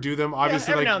won't ever do them,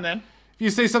 obviously. every like now and then. if you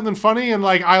say something funny and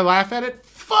like I laugh at it,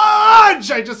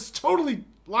 fudge! I just totally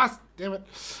lost, damn it.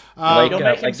 You'll make him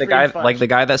Like the scream guy, fudge. like the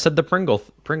guy that said the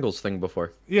Pringles thing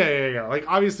before. Yeah. Like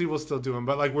obviously we'll still do them,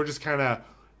 but like we're just kind of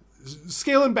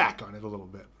scaling back on it a little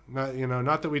bit.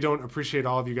 not that we don't appreciate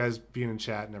all of you guys being in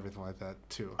chat and everything like that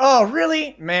too. Oh,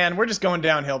 really? Man, we're just going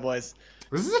downhill, boys.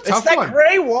 This is a tough It's one. that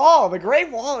gray wall. The gray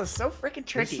wall is so freaking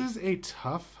tricky. This is a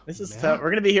tough. This is map. tough. We're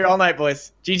gonna be here all night,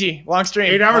 boys. GG. Long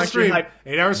stream. 8 hour Long stream. hype.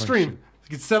 8 hour stream.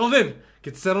 Get settled in.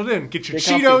 Get settled in. Get your Get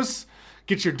comfy. Cheetos.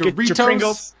 Get your Doritos. Get your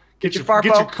Pringles. Get your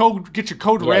Farpo. Get your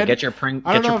code Yeah, red. get your Pringles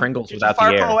Get your without the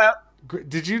air. Farpo out.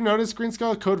 Did you notice Green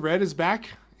Skull Code Red is back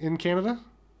in Canada?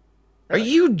 Are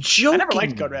you joking? I never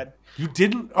liked Code Red. You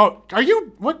didn't? Oh, are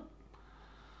you what?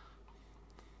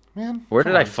 Man, Where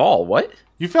did I fall? What?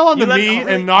 You fell on You the let- knee oh,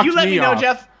 really? and knocked You let me know, off.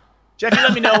 Jeff. Jeff, you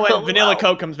let me know when Vanilla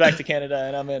Coke comes back to Canada,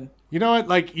 and I'm in. You know what?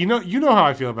 Like you know how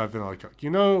I feel about vanilla Coke. You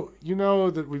know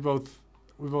that we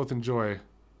both enjoy.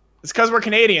 It's because we're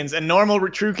Canadians, and normal,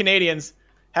 true Canadians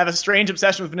have a strange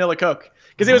obsession with Vanilla Coke.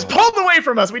 Because it was pulled away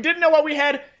from us. We didn't know what we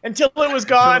had until it was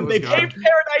gone. They paved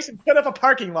paradise and put up a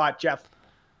parking lot, Jeff.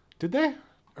 Did they?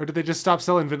 Or did they just stop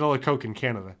selling vanilla Coke in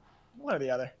Canada? One or the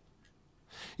other.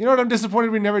 You know what I'm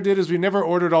disappointed we never did is we never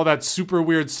ordered all that super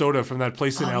weird soda from that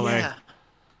place in LA. Yeah.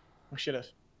 We should have.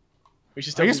 We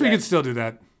should still I guess do we that. could still do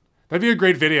that. That'd be a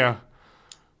great video.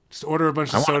 Just order a bunch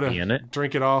of I wanna soda, be in it.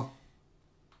 drink it all.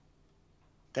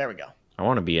 There we go. I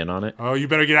want to be in on it. Oh, you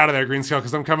better get out of there, Green Skull,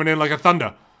 because I'm coming in like a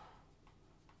thunder.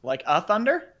 Like a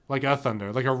thunder? Like a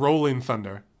thunder. Like a rolling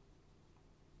thunder.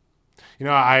 You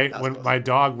know, when my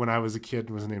dog, when I was a kid,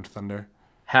 was named Thunder.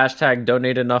 Hashtag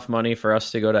donate enough money for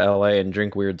us to go to LA and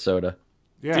drink weird soda.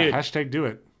 Yeah, Dude. hashtag do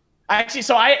it. Actually,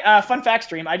 so fun fact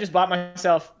stream. I just bought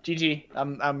myself GG.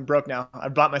 I'm broke now. I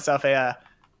bought myself a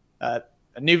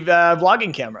new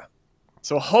vlogging camera.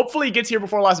 So hopefully it gets here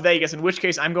before Las Vegas. In which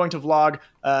case, I'm going to vlog.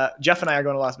 Jeff and I are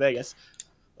going to Las Vegas.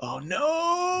 Oh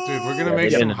no, Dude, we're gonna Yeah, make they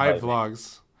some didn't hype invite me.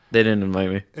 vlogs. They didn't invite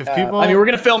me. If people, I mean, we're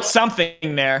gonna film something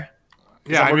there.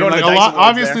 yeah, I we're mean, going to like the a Dice lot. Awards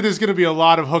Obviously, there. there's gonna be a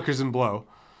lot of hookers and blow.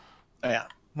 Oh yeah.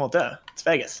 Well, duh. It's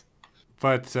Vegas.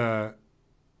 But all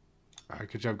right,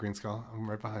 good job, Green Skull. I'm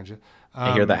right behind you.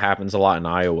 I hear that happens a lot in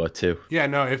Iowa too. Yeah,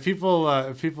 no. If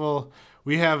people,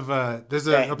 we have there's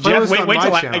a Okay, playlist Jeff, on wait my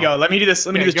till channel. I go. Let me do this.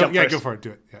 Let me do this jump yeah, first. go for it.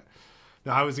 Do it. Yeah.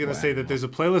 No, I was gonna say that there's a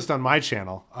playlist on my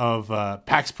channel of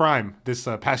PAX Prime this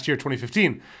past year,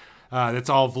 2015. That's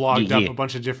all vlogged up a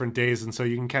bunch of different days, and so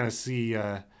you can kind of see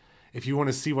if you want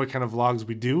to see what kind of vlogs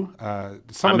we do.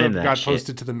 Some I'm of in them that got shit.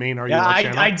 posted to the main RUL Yeah,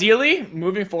 channel. ideally,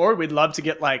 moving forward, we'd love to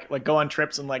get like go on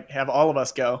trips and like have all of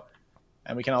us go,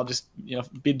 and we can all just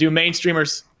do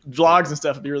MainStreamers vlogs and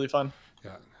stuff. It'd be really fun.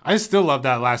 Yeah, I still love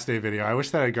that last day video. I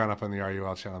wish that had gone up on the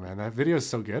RUL channel, man. That video is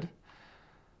so good.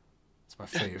 It's my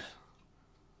fave.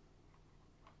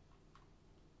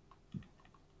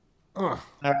 Ugh.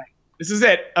 All right, this is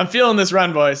it. I'm feeling this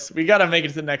run, boys. We gotta make it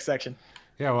to the next section.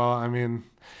 Yeah, well, I mean,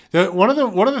 one of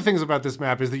the things about this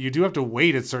map is that you do have to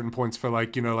wait at certain points for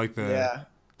like the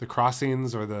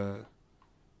crossings or the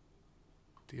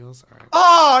deals. All right.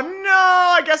 Oh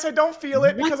no! I guess I don't feel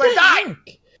it because I died.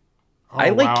 Oh, I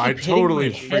like wow, I keep hitting totally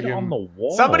my head on the friggin'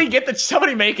 wall.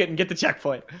 Somebody make it and get the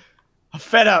checkpoint. I'm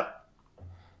fed up.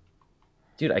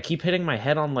 Dude, I keep hitting my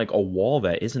head on like a wall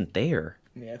that isn't there.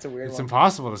 Yeah, it's a weird It's one.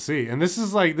 impossible to see, and this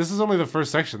is only the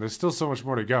first section. There's still so much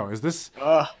more to go. Is this?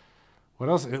 Ugh. What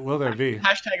else will there be?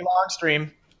 Hashtag long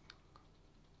stream.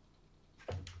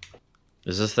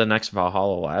 Is this the next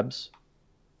Valhalla Labs?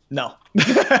 No.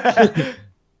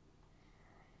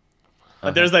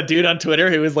 But there's that dude on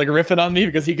Twitter who was like riffing on me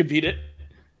because he could beat it.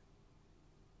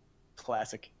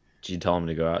 Classic. Did you tell him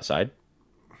to go outside?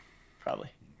 Probably.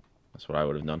 That's what I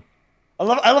would have done. I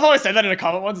love how I said that in a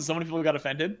comment once and so many people got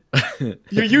offended.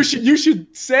 you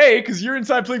should say because you're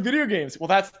inside playing video games. Well,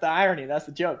 that's the irony. That's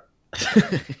the joke.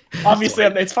 Obviously,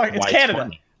 it's Canada.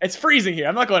 funny. It's freezing here.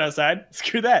 I'm not going outside.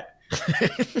 Screw that.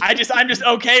 I'm just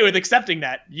okay with accepting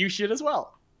that. You should as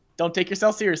well. Don't take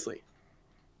yourself seriously.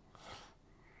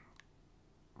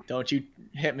 Don't you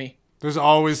hit me. There's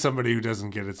always somebody who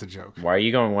doesn't get it's a joke. Why are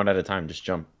you going one at a time? Just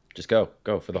jump. Just go.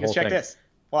 Go for the whole Because check thing. this.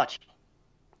 Watch.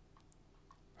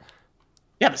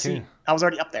 Yeah, but see, Yeah. I was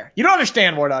already up there. You don't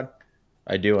understand, War Dog.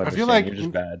 I do understand. feel like You're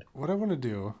just bad. What I want to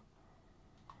do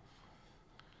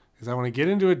is I want to get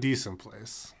into a decent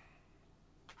place.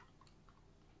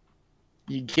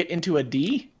 You get into a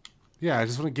D? Yeah, I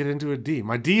just want to get into a D.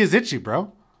 My D is itchy,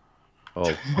 bro.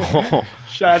 Oh.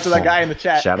 Shout out to that guy in the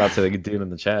chat. Shout out to the dude in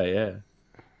the chat. Yeah.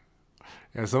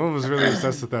 Yeah, someone was really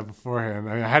obsessed with that beforehand.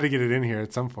 I mean, I had to get it in here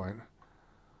at some point.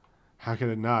 How could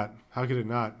it not? How could it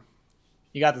not?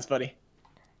 You got this, buddy.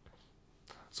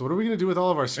 So what are we gonna do with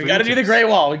all of our We stream got to do the tips? gray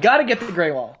wall. We got to get the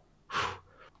gray wall.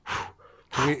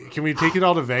 Can we take it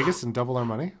all to Vegas and double our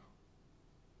money?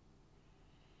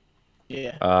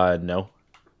 Yeah. No.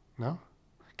 No.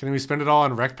 Can we spend it all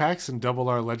on rec packs and double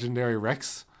our legendary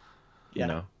recs? Yeah. You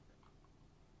know.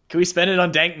 Can we spend it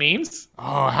on dank memes?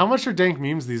 Oh, how much are dank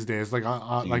memes these days? Like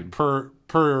per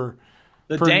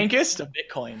The dankest of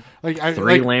Bitcoin. like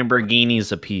 3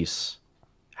 Lamborghinis apiece.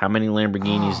 How many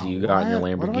Lamborghinis do you got in your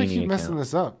Lamborghini Why do I keep messing account?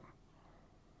 this up?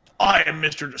 I am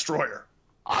Mr. Destroyer.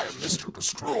 I am Mr.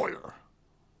 Destroyer.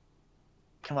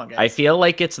 Come on, guys. I feel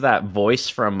like it's that voice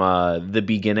from the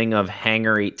beginning of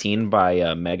Hangar 18 by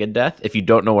Megadeth. If you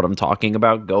don't know what I'm talking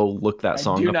about, go look that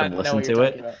song up and listen to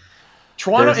it.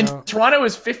 Toronto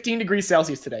is 15 degrees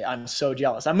Celsius today. I'm so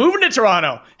jealous. I'm moving to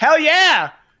Toronto. Hell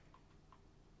yeah!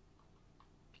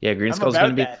 Yeah, Green Skull's about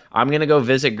gonna be. that. I'm gonna go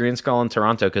visit Green Skull in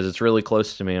Toronto because it's really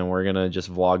close to me, and we're gonna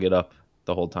just vlog it up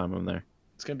the whole time I'm there.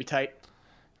 It's gonna be tight.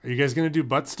 Are you guys gonna do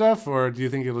butt stuff, or do you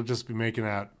think it'll just be making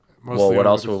out? Mostly Well, what over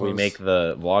else the will we clothes? make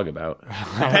the vlog about?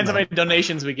 Depends how many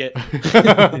donations we get.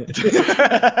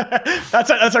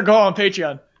 that's our goal on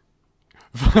Patreon.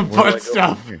 butt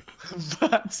stuff.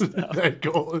 But stuff. That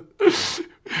goal.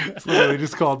 It's literally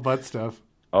just called butt stuff.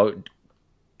 Oh,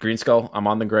 Green Skull, I'm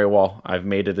on the gray wall. I've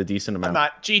made it a decent I'm amount.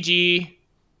 not. GG.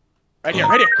 Right here.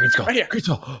 Right here. Green Skull. Right here. Green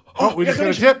Skull. Oh, we just got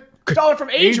a donation. tip. $1 from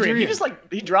Adrian. He Adrian. just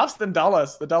he drops the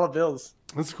dollar bills.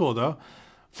 That's cool though.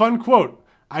 Fun quote.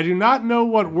 I do not know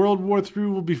what World War III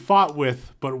will be fought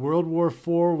with, but World War IV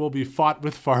will be fought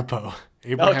with Farpo.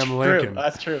 Abraham True. Lincoln.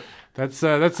 That's true. That's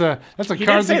a did Cards say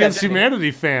that, Against didn't he?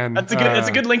 Humanity fan. That's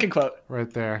a good Lincoln quote. right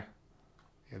there.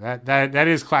 Yeah, that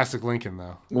is classic Lincoln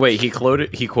though. Wait, he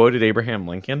quoted Abraham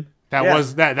Lincoln? That Yeah.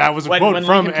 was a When quote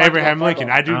from Lincoln talked Abraham about Lincoln.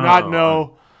 Farpo. I do not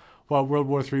know what World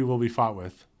War III will be fought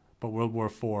with, but World War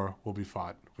IV will be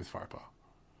fought with Farpo.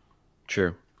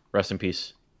 True. Rest in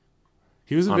peace.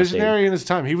 He was a Honestly. visionary in his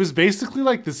time. He was basically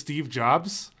like the Steve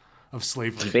Jobs of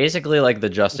slavery. Basically like the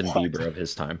Justin Bieber of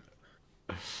his time.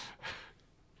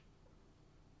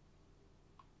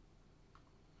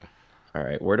 All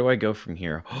right, where do I go from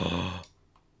here? All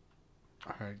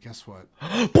right, guess what?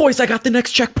 Boys, I got the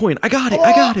next checkpoint. I got it.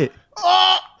 I got it.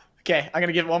 Okay, I'm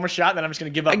gonna give it one more shot, then I'm just gonna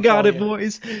give up. I and got follow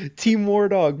it, you. boys. Team War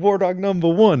Dog. War Dog number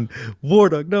 1. War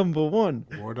Dog number 1.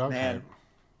 War Dog. Man.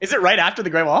 Is it right after the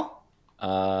Great Wall?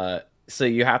 So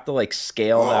you have to like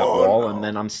scale that wall, and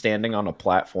then I'm standing on a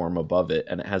platform above it,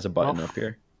 and it has a button up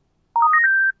here.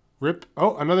 Rip.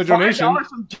 Oh, another donation. $5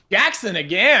 from Jackson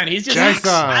again. He's just Jackson.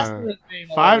 blasting this thing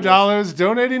all over $5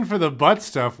 donating for the butt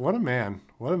stuff. What a man.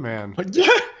 What a man. this.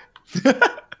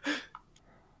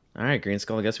 All right, Green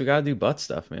Skull. I guess we gotta do butt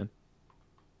stuff, man.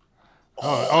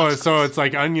 Oh, so it's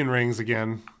like onion rings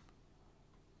again.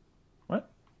 What?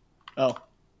 Oh,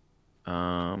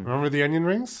 Remember the onion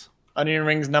rings? onion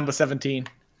rings number 17.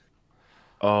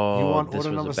 Oh, You want this order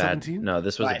was number a bad. 17? No,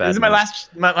 this was Right, a bad. this is my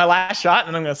move. last shot,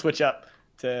 and I'm gonna switch up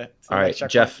to All right, check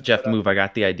Jeff. points. Jeff, move. I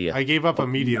got the idea. I gave up You got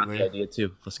immediately. the idea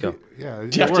too. Let's go. Yeah, it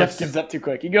Jeff works. gives up too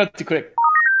quick. You go too quick.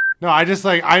 No, I just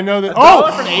I know that.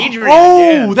 $1 from Adrian Oh,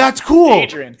 again. that's cool.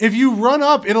 Adrian. If you run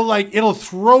up, it'll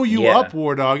throw you Yeah. up,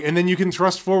 War Dog, and then you can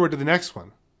thrust forward to the next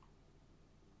one.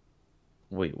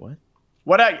 Wait, what?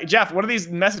 Jeff? What are these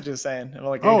messages saying?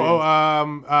 Like,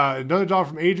 Another $1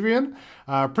 from Adrian.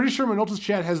 Pretty sure Minolta's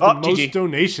chat has the Oh, most GG.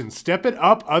 donations. Step it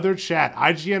up, other chat.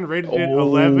 IGN rated it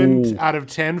 11 out of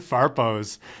 10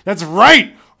 Farpos. That's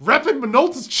right. Reppin'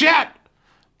 Minolta's chat.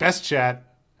 Best chat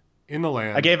in the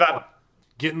land. I gave up.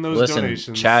 Getting those Listen,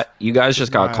 donations. chat. You guys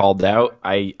just got my- called out.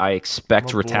 I expect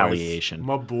My boys. retaliation.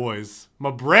 My boys. My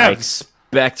I brevs.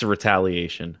 expect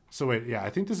retaliation. So wait, yeah, I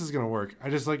think this is gonna work.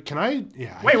 I just can I?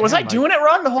 Yeah. Wait, was I can, doing it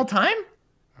wrong the whole time?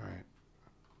 All right.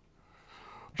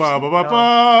 Ba ba ba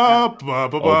ba ba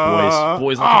ba Oh,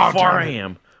 boys, look Oh, how far I damn it.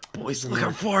 am. Boys, look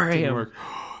how far I Didn't am. work.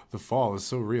 The fall is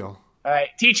so real. All right,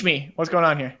 teach me what's going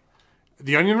on here.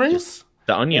 The onion rings?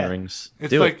 The onion Yeah. rings.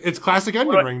 It's Do like it. it's classic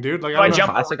onion What? ring, dude. Like Do I don't know.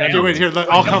 jump Classic around? onion Okay, wait here. ring.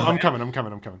 I'm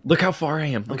coming. Look how far I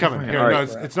am. I'm Look how coming. far I Here, am. All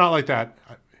no, right. it's not like that.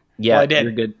 Yeah, Well, I did.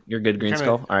 you're good. You're good, Green Kinda-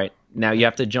 Skull. All right. Now you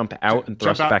have to jump out and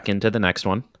thrust out. back into the next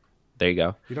one. There you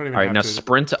go. You don't even All right, have now to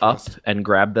sprint up thrust. and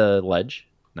grab the ledge.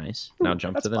 Nice. Now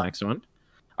jump that's to the fun. next one.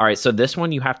 All right, so this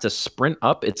one you have to sprint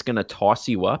up. It's going to toss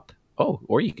you up. Oh,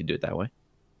 or you could do it that way.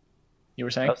 You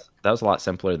were saying? That was a lot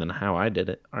simpler than how I did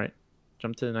it. All right.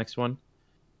 Jump to the next one.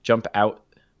 Jump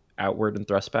outward and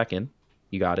thrust back in.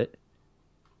 You got it.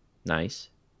 Nice.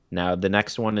 Now the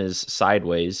next one is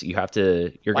sideways. You're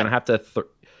going to have to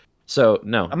So,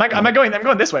 no. I'm going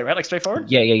this way, right? Like straight forward?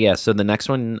 Yeah. So the next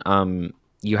one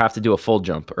you have to do a full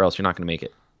jump or else you're not going to make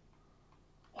it.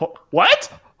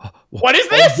 What? What is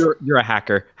this? Oh, you're a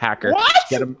hacker. What?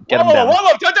 Get him Whoa, down.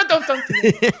 whoa,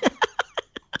 don't.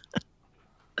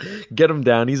 Get him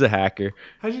down. He's a hacker.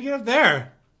 How'd you get up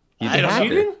there? He's I a don't hacker.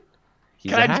 Cheating?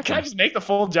 He's Can a I hacker. just make the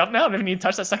full jump now? I don't even need to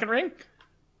touch that second ring?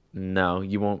 No,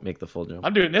 you won't make the full jump.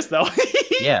 I'm doing this though.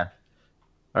 Yeah.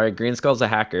 All right, Green Skull's a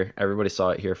hacker. Everybody saw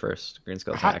it here first. Green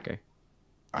Skull's a hacker.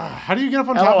 How do you get up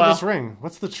on top of this ring?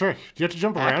 What's the trick? Do you have to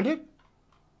jump around it?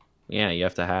 Yeah, you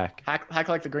have to hack. Hack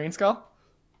like the green skull.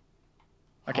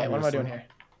 Okay, what am I doing here?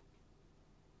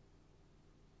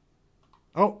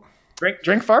 Oh.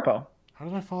 Drink Farpo. How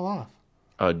did I fall off?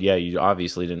 Oh, yeah, you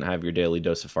obviously didn't have your daily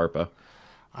dose of Farpo.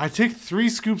 I take 3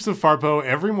 scoops of Farpo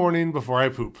every morning before I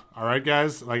poop. All right,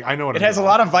 guys? Like, I know what it has a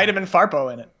lot of vitamin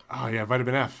Farpo in it. Oh, yeah,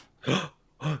 vitamin F.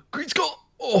 Green Skull!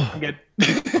 Oh! I'm good.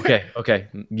 Okay.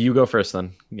 You go first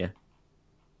then. Yeah.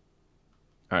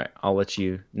 All right, I'll let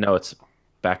you... No, it's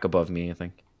back above me, I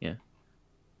think. Yeah.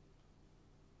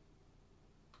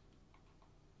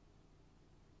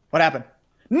 What happened?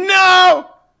 No!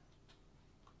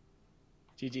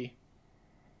 GG.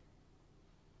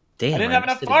 Damn, I didn't have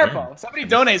enough Farpo. Somebody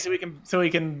donate so we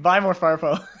can buy more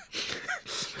Farpo.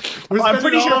 I'm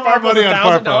pretty sure Farpo's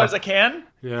 $1,000 a can.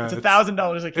 Yeah, it's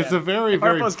 $1,000 a can. It's a very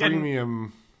Farpo's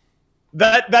premium.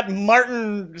 That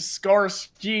Martin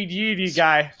Scorsese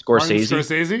guy.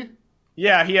 Scorsese?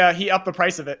 Yeah, he upped the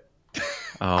price of it.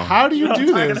 Oh. How do you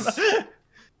do this?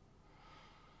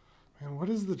 Man, what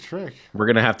is the trick? We're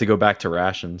gonna have to go back to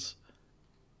rations.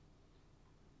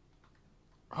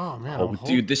 Oh man! Oh,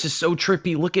 dude, this is so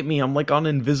trippy. Look at me. I'm like on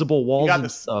invisible walls and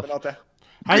stuff.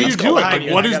 How do you do it? Like,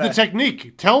 what is the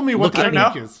technique? Tell me what the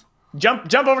technique is.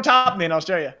 Jump over top of me and I'll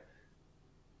show you.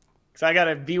 Cause I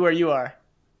gotta be where you are.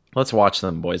 Let's watch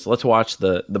them, boys. Let's watch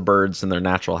the birds in their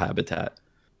natural habitat.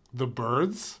 The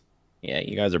birds? Yeah,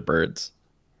 you guys are birds.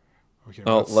 Okay,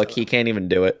 oh, look, he can't even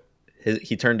do it.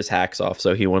 He turned his hacks off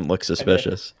so he wouldn't look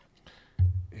suspicious.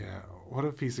 Yeah, what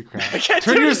a piece of crap.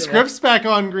 Turn your scripts back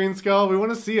on, Green Skull. We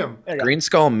want to see them. Green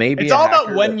Skull may be It's all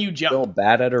about when you jump. Still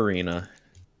bad at arena.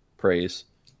 Praise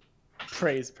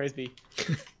be.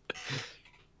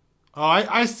 Oh,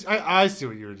 I see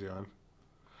what you were doing.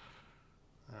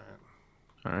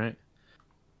 All right.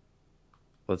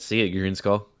 Let's see it, Green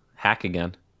Skull. Hack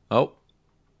again. Oh.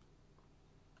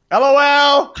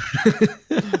 LOL!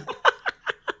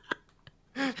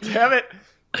 Damn it.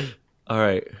 All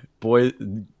right. Boy,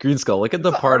 Green Skull, look at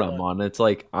the part I'm on. It's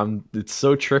like it's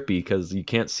so trippy because you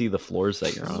can't see the floors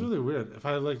that you're on. It's really weird. If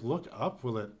I like look up,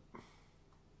 will it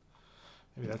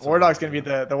Wardog's gonna be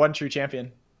the one true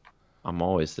champion. I'm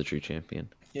always the true champion.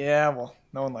 Yeah, well,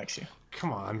 no one likes you.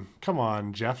 Come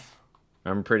on, Jeff.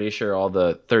 I'm pretty sure all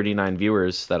the 39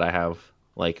 viewers that I have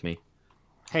like me.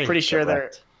 Hey, pretty sure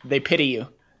they pity you.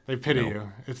 They pity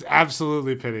you. It's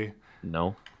absolutely pity.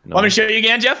 No. Want me to show you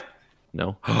again, Jeff?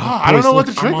 No. I don't know what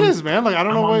the trick is, man. Like I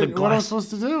don't know what I'm supposed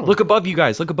to do. Look above you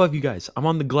guys. I'm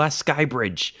on the glass sky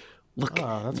bridge. Look.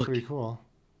 Oh, that's pretty cool.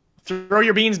 Throw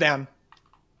your beans down.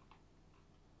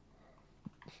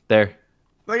 There.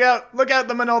 Look out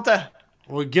the Minolta.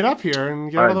 Well, get up here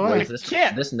and get out of the way.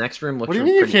 This next room looks what do you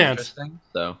mean you can't? Interesting.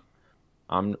 So,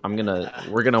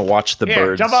 we're gonna watch the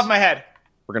birds. Jump off my head.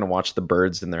 We're gonna watch the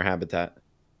birds in their habitat.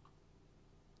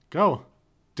 Go,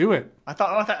 do it. I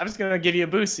thought I'm just gonna give you a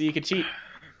boost so you could cheat.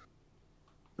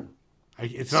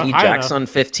 It's not high Jack's enough. on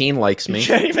 15 likes me.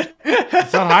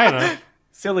 It's not high enough.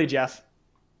 Silly Jeff.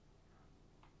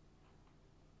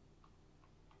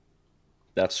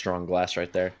 That's strong glass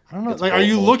right there. I don't know. Like, are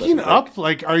you looking up?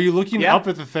 Like, are you looking up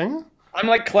at the thing? I'm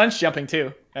like clench jumping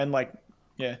too, and like,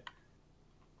 yeah.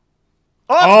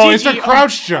 Oh, it's a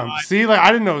crouch jump. See, like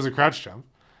I didn't know it was a crouch jump.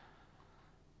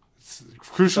 It's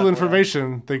crucial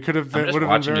information. They could have. That would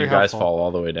have been very helpful. You guys fall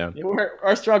all the way down.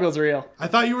 Our struggle's real. I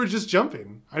thought you were just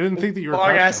jumping. I didn't think that you were.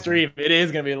 Long ass stream. It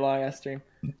is gonna be a long ass stream.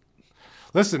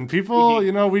 Listen, people.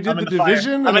 You know, we did the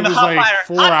division, and it was like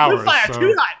 4 hours. Blue fire,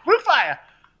 too hot. Blue fire.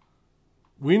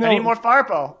 We know. I need more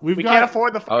Farpo. We can't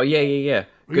afford the. Oh yeah.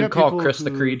 Good call, Chris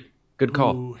the Creed. Good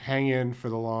call. Who hang in for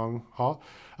the long haul.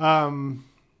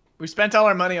 We spent all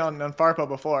our money on Farpo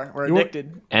before. We're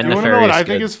addicted. And you want to know what I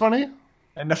think is funny?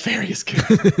 And nefarious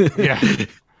good. Yeah.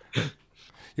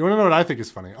 You want to know what I think is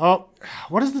funny? Oh,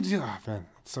 what is the deal? Oh, man,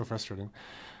 it's so frustrating.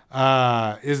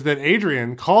 Is that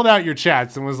Adrian called out your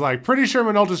chats and was like, pretty sure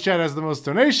Minolta's chat has the most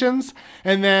donations,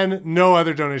 and then no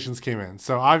other donations came in.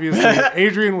 So obviously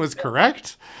Adrian was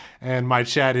correct, and my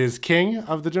chat is king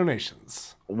of the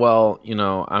donations. Well, you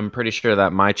know, I'm pretty sure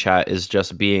that my chat is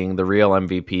just being the real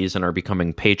MVPs and are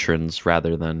becoming patrons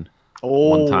rather than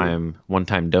one-time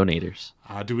donators.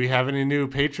 Do we have any new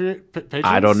patrons?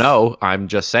 I don't know. I'm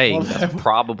just saying that's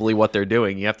probably what they're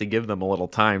doing. You have to give them a little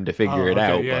time to figure it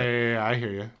out. Yeah, I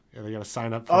hear you. Yeah, they got to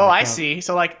sign up. I see.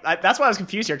 So like, that's why I was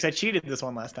confused here because I cheated this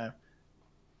one last time.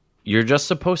 You're just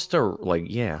supposed to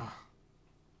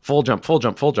full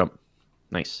jump.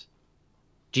 Nice.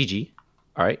 GG.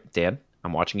 All right, Dan.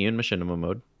 I'm watching you in machinima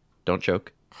mode. Don't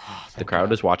choke. The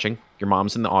crowd is watching. Your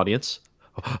mom's in the audience.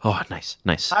 Oh, nice.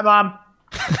 Hi, Mom.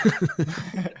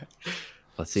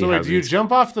 Let's see. So how wait, do you these-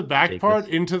 jump off the back take part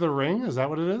this. into the ring? Is that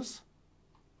what it is?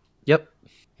 Yep.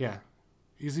 Yeah.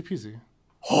 Easy peasy.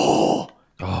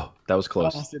 Oh, that was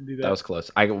close. Almost didn't do that. That was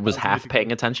close. I was half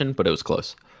paying attention, but it was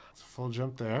close. It's a full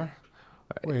jump there.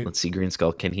 All right, Wait. let's see Green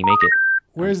Skull. Can he make it?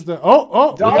 Where's the...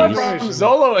 Oh! Dollar look at from this.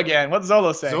 Zolo again. What's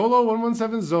Zolo say?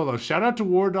 Zolo117 Zolo. Shout out to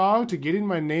War Dog to getting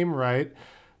my name right.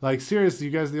 Like, seriously,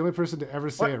 you guys are the only person to ever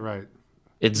say it right.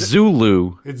 It's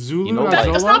Zulu. It's Zulu, You know not that-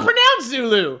 Zolo? That's not pronounced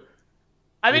Zulu.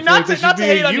 I mean, feel not like to there should be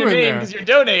hate a on U your in name there. because you're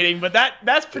donating, but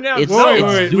that's pronounced It's- Zolo.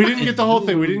 Wait. Zulu. We didn't get the whole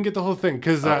thing. We didn't get the whole thing.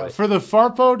 Because wait. for the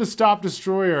Farpo to stop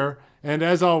Destroyer, and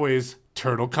as always,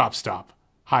 Turtle Cop Stop.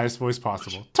 Highest voice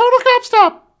possible. Turtle Cop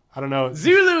Stop! I don't know.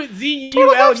 Zulu,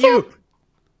 Z-U-L-U. Oh,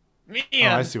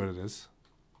 Man, I see what it is.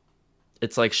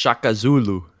 It's like Shaka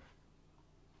Zulu.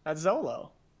 that's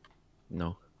Zolo.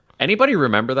 No. Anybody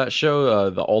remember that show,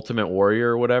 The Ultimate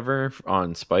Warrior or whatever,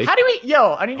 on Spike? How do we?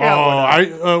 Yo, I need Oh,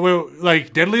 your help. wait,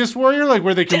 like Deadliest Warrior? Like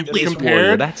where they Deadliest compared?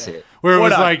 Warrior, that's it. Where it What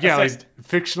was up? like, yeah, Assist. like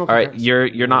fictional All right,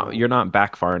 comparison. you're not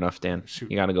back far enough, Dan.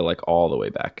 Shoot. You got to go like all the way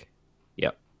back.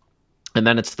 Yep. And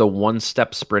then it's the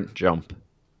one-step sprint jump.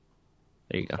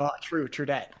 There you go. Oh, true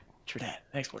that.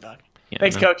 Thanks, War Dog. Yeah,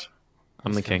 Thanks, no, Coach.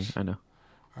 I'm the king. I know.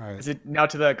 All right. Is it now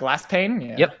to the glass pane?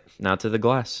 Yeah. Yep. Now to the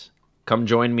glass. Come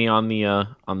join me on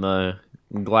the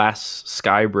glass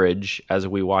sky bridge as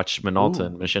we watch Minolta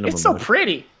and Machinima. It's so mode.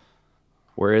 pretty.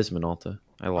 Where is Minolta?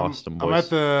 I lost him, I'm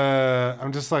boys.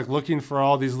 I'm just like looking for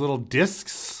all these little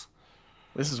discs.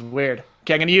 This is weird.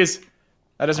 Okay, I'm gonna use.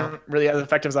 That isn't really as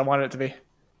effective as I wanted it to be.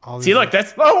 All these See, look,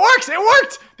 that's. Oh, it works! It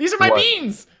worked! These are my What?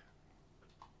 beans!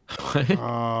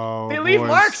 Oh, They leave boys.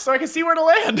 marks so I can see where to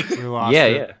land. We lost Yeah,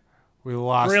 it. yeah. We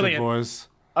lost Brilliant. it, boys.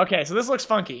 Okay, so this looks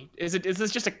funky. Is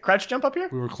this just a crouch jump up here?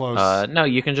 We were close. No,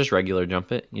 you can just regular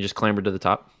jump it. You just clamber to the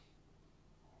top.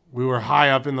 We were high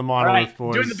up in the All monolith, right,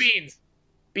 boys. doing the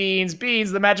beans.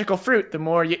 Beans, the magical fruit. The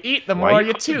more you eat, the Why more you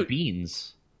you call it toot.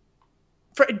 beans?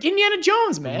 For Indiana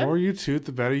Jones, The man. more you toot,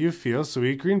 the better you feel. So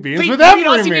eat green beans Have with you every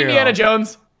not seen meal. Indiana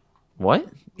Jones? What?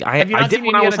 Have you I not did seen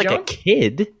when I was Indiana like Jones? a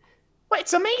kid. Wait,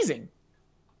 it's amazing.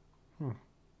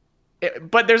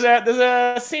 But there's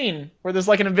a scene where there's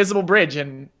like an invisible bridge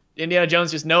and Indiana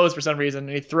Jones just knows for some reason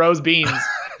and he throws beans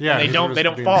Yeah, and he they don't throws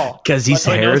the beans. fall. Because he's That's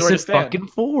why he knows where Harrison to stand. fucking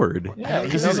Ford. Yeah, he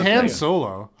Because knows he's what to Han do.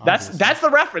 Solo. That's obviously. the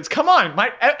reference. Come on,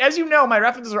 as you know, my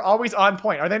references are always on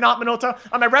point. Are they not, Minolta?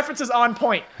 Are my references on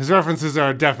point? His references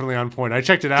are definitely on point. I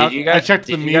checked it out. you guys- I checked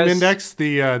the did meme you guys- index.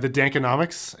 The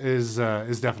Dankonomics is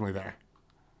definitely there.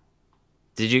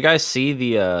 Did you guys see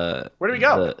the? Where do we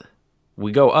go?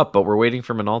 We go up, but we're waiting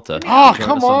for Minolta. Oh, Join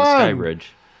come us on the sky on.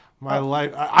 bridge. My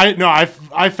life.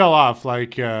 I fell off.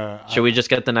 Like. Should we just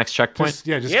get the next checkpoint? Just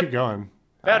Yep. keep going.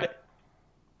 Found it.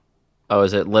 Oh,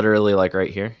 is it literally like right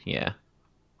here? Yeah.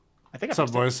 I think What's I up,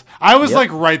 missed it. boys? I was Yep.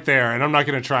 like right there, and I'm not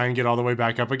gonna try and get all the way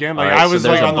back up again. Like All right, I so was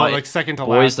there's like a on the button. like second to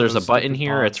last. Boys, there's a of those button stupid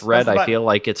here. It's bombs. red. What's the I button? feel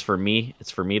like it's for me. It's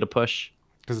for me to push.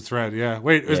 Because it's red. Yeah.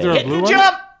 Wait, is Yeah. there a Hit blue the one?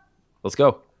 jump! Let's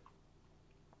go.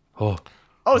 Oh,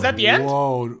 Oh, is that the end?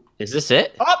 Whoa. is this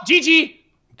it? Oh, GG.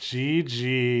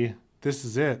 GG. This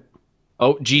is it.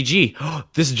 Oh, GG.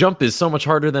 This jump is so much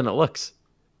harder than it looks.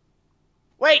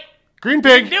 Wait, Green we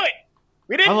didn't pig. do it.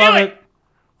 We I didn't love do it.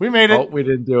 We made Oh, it. we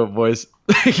didn't do it, boys.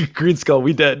 Green Skull,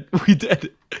 we dead. We dead.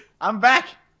 I'm back.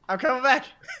 I'm coming back.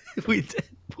 We dead,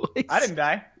 boys. I didn't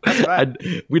die. That's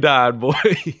right. We died, boys.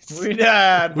 We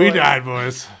died. We boys. died,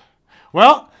 boys.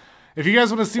 Well, if you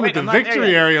guys want to see Wait, what the I'm not there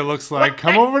victory yet. area looks like, What?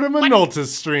 come over to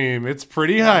Minolta's stream. It's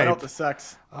pretty hype. Minolta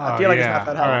sucks. Oh, I feel like yeah. it's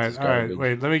not that All hard. right, all right.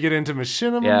 Wait, let me get into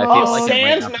machinima Yeah, I mode. feel like it might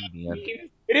sand's not not be the end. beans.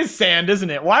 It is sand, isn't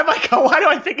it? Why do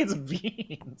I think it's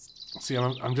beans? See,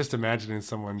 I'm just imagining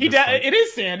someone. He just da- like- It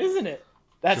is sand, isn't it?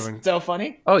 That's Join- so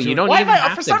funny. Oh, you don't Why even am I,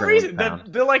 have for to some go reason, down.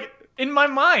 they're like in my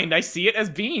mind. I see it as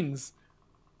beans.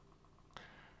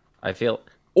 I feel.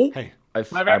 Oh, Hey, I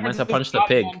My meant reference to is punch the not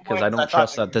pig on because point, I I don't thought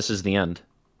trust maybe. that this is the end.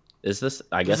 Is this?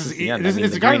 I guess this it's is the end. it's, I mean,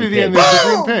 it's the gotta be green the end. pig. There's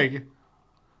the green pig.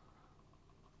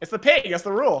 It's the pig. That's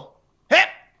the rule. Hey!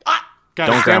 Ah! Guys,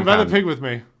 Don't stand ground by the pound. pig with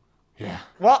me. Yeah.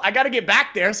 Well, I got to get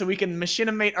back there so we can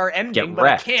machinimate our ending, Get but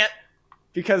wrecked. I can't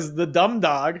because the dumb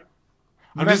dog.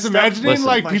 I'm messed just up imagining Listen.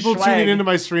 like my people swag. tuning into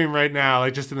my stream right now,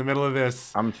 like just in the middle of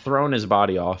this, I'm throwing his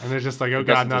body off. and they're just like, "Oh He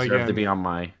God, doesn't not deserve again." to be on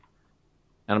my. And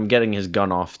I'm getting his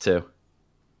gun off too.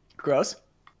 Gross.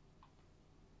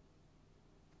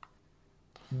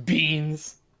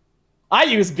 Beans. I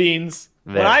use beans.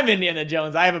 There. When I'm Indiana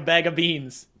Jones, I have a bag of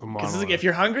beans. The Because monolith. if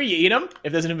you're hungry, you eat them.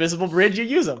 If there's an invisible bridge, you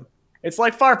use them. It's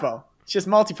like Farpo. It's just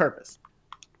multi-purpose.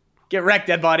 Get wrecked,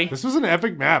 dead body. This was an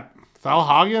epic map.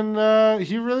 ThallHagen,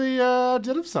 he really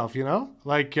did himself, you know?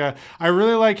 Like, I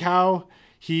really like how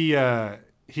he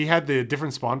had the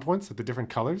different spawn points, like the different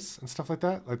colors and stuff like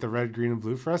that, like the red, green, and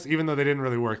blue for us, even though they didn't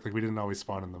really work, like we didn't always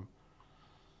spawn in them.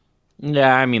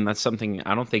 Yeah, I mean, that's something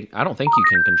I don't think you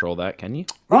can control that, can you?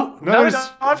 Oh, no,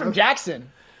 not from Jackson.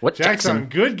 What Jackson,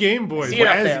 good game, boys.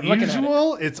 As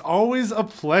usual, it's always a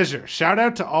pleasure. Shout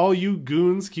out to all you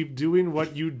goons. Keep doing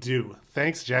what you do.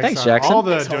 Thanks, Jackson. Thanks, Jackson. All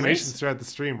the donations throughout the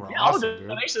stream were awesome, all the dude.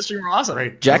 donations to the stream were awesome.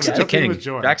 Great. Jackson the king.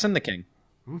 Jackson the king.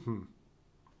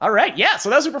 All right, yeah, so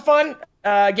that was super fun.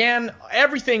 Again,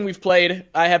 everything we've played,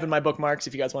 I have in my bookmarks.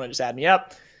 If you guys want to just add me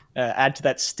up, add to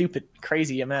that stupid,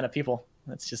 crazy amount of people.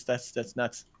 That's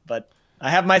nuts. But I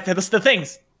have the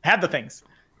things. I have the things.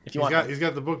 If you want, he's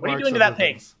got the bookmarks. What are you doing to that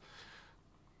thing?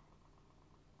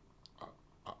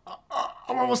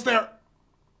 I'm almost there.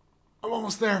 I'm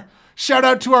almost there. Shout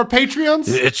out to our Patreons.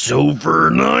 It's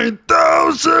over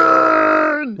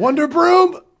 9,000. Wonder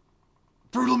Broom.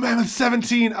 Brutal Mammoth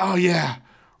 17. Oh yeah.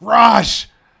 Raj.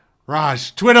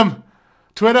 Twit him.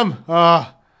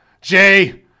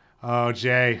 Jay. Oh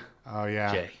Jay. Oh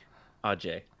yeah.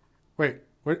 Jay. Wait.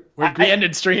 Where I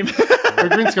ended stream. Where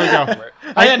Green Skull go?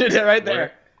 I ended it right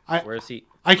there. Where is he?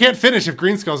 I can't finish if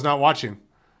Green Skull's not watching.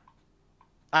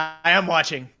 I am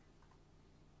watching.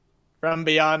 From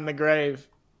beyond the grave.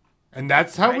 And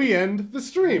that's how we end the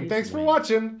stream. Thanks for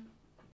watching.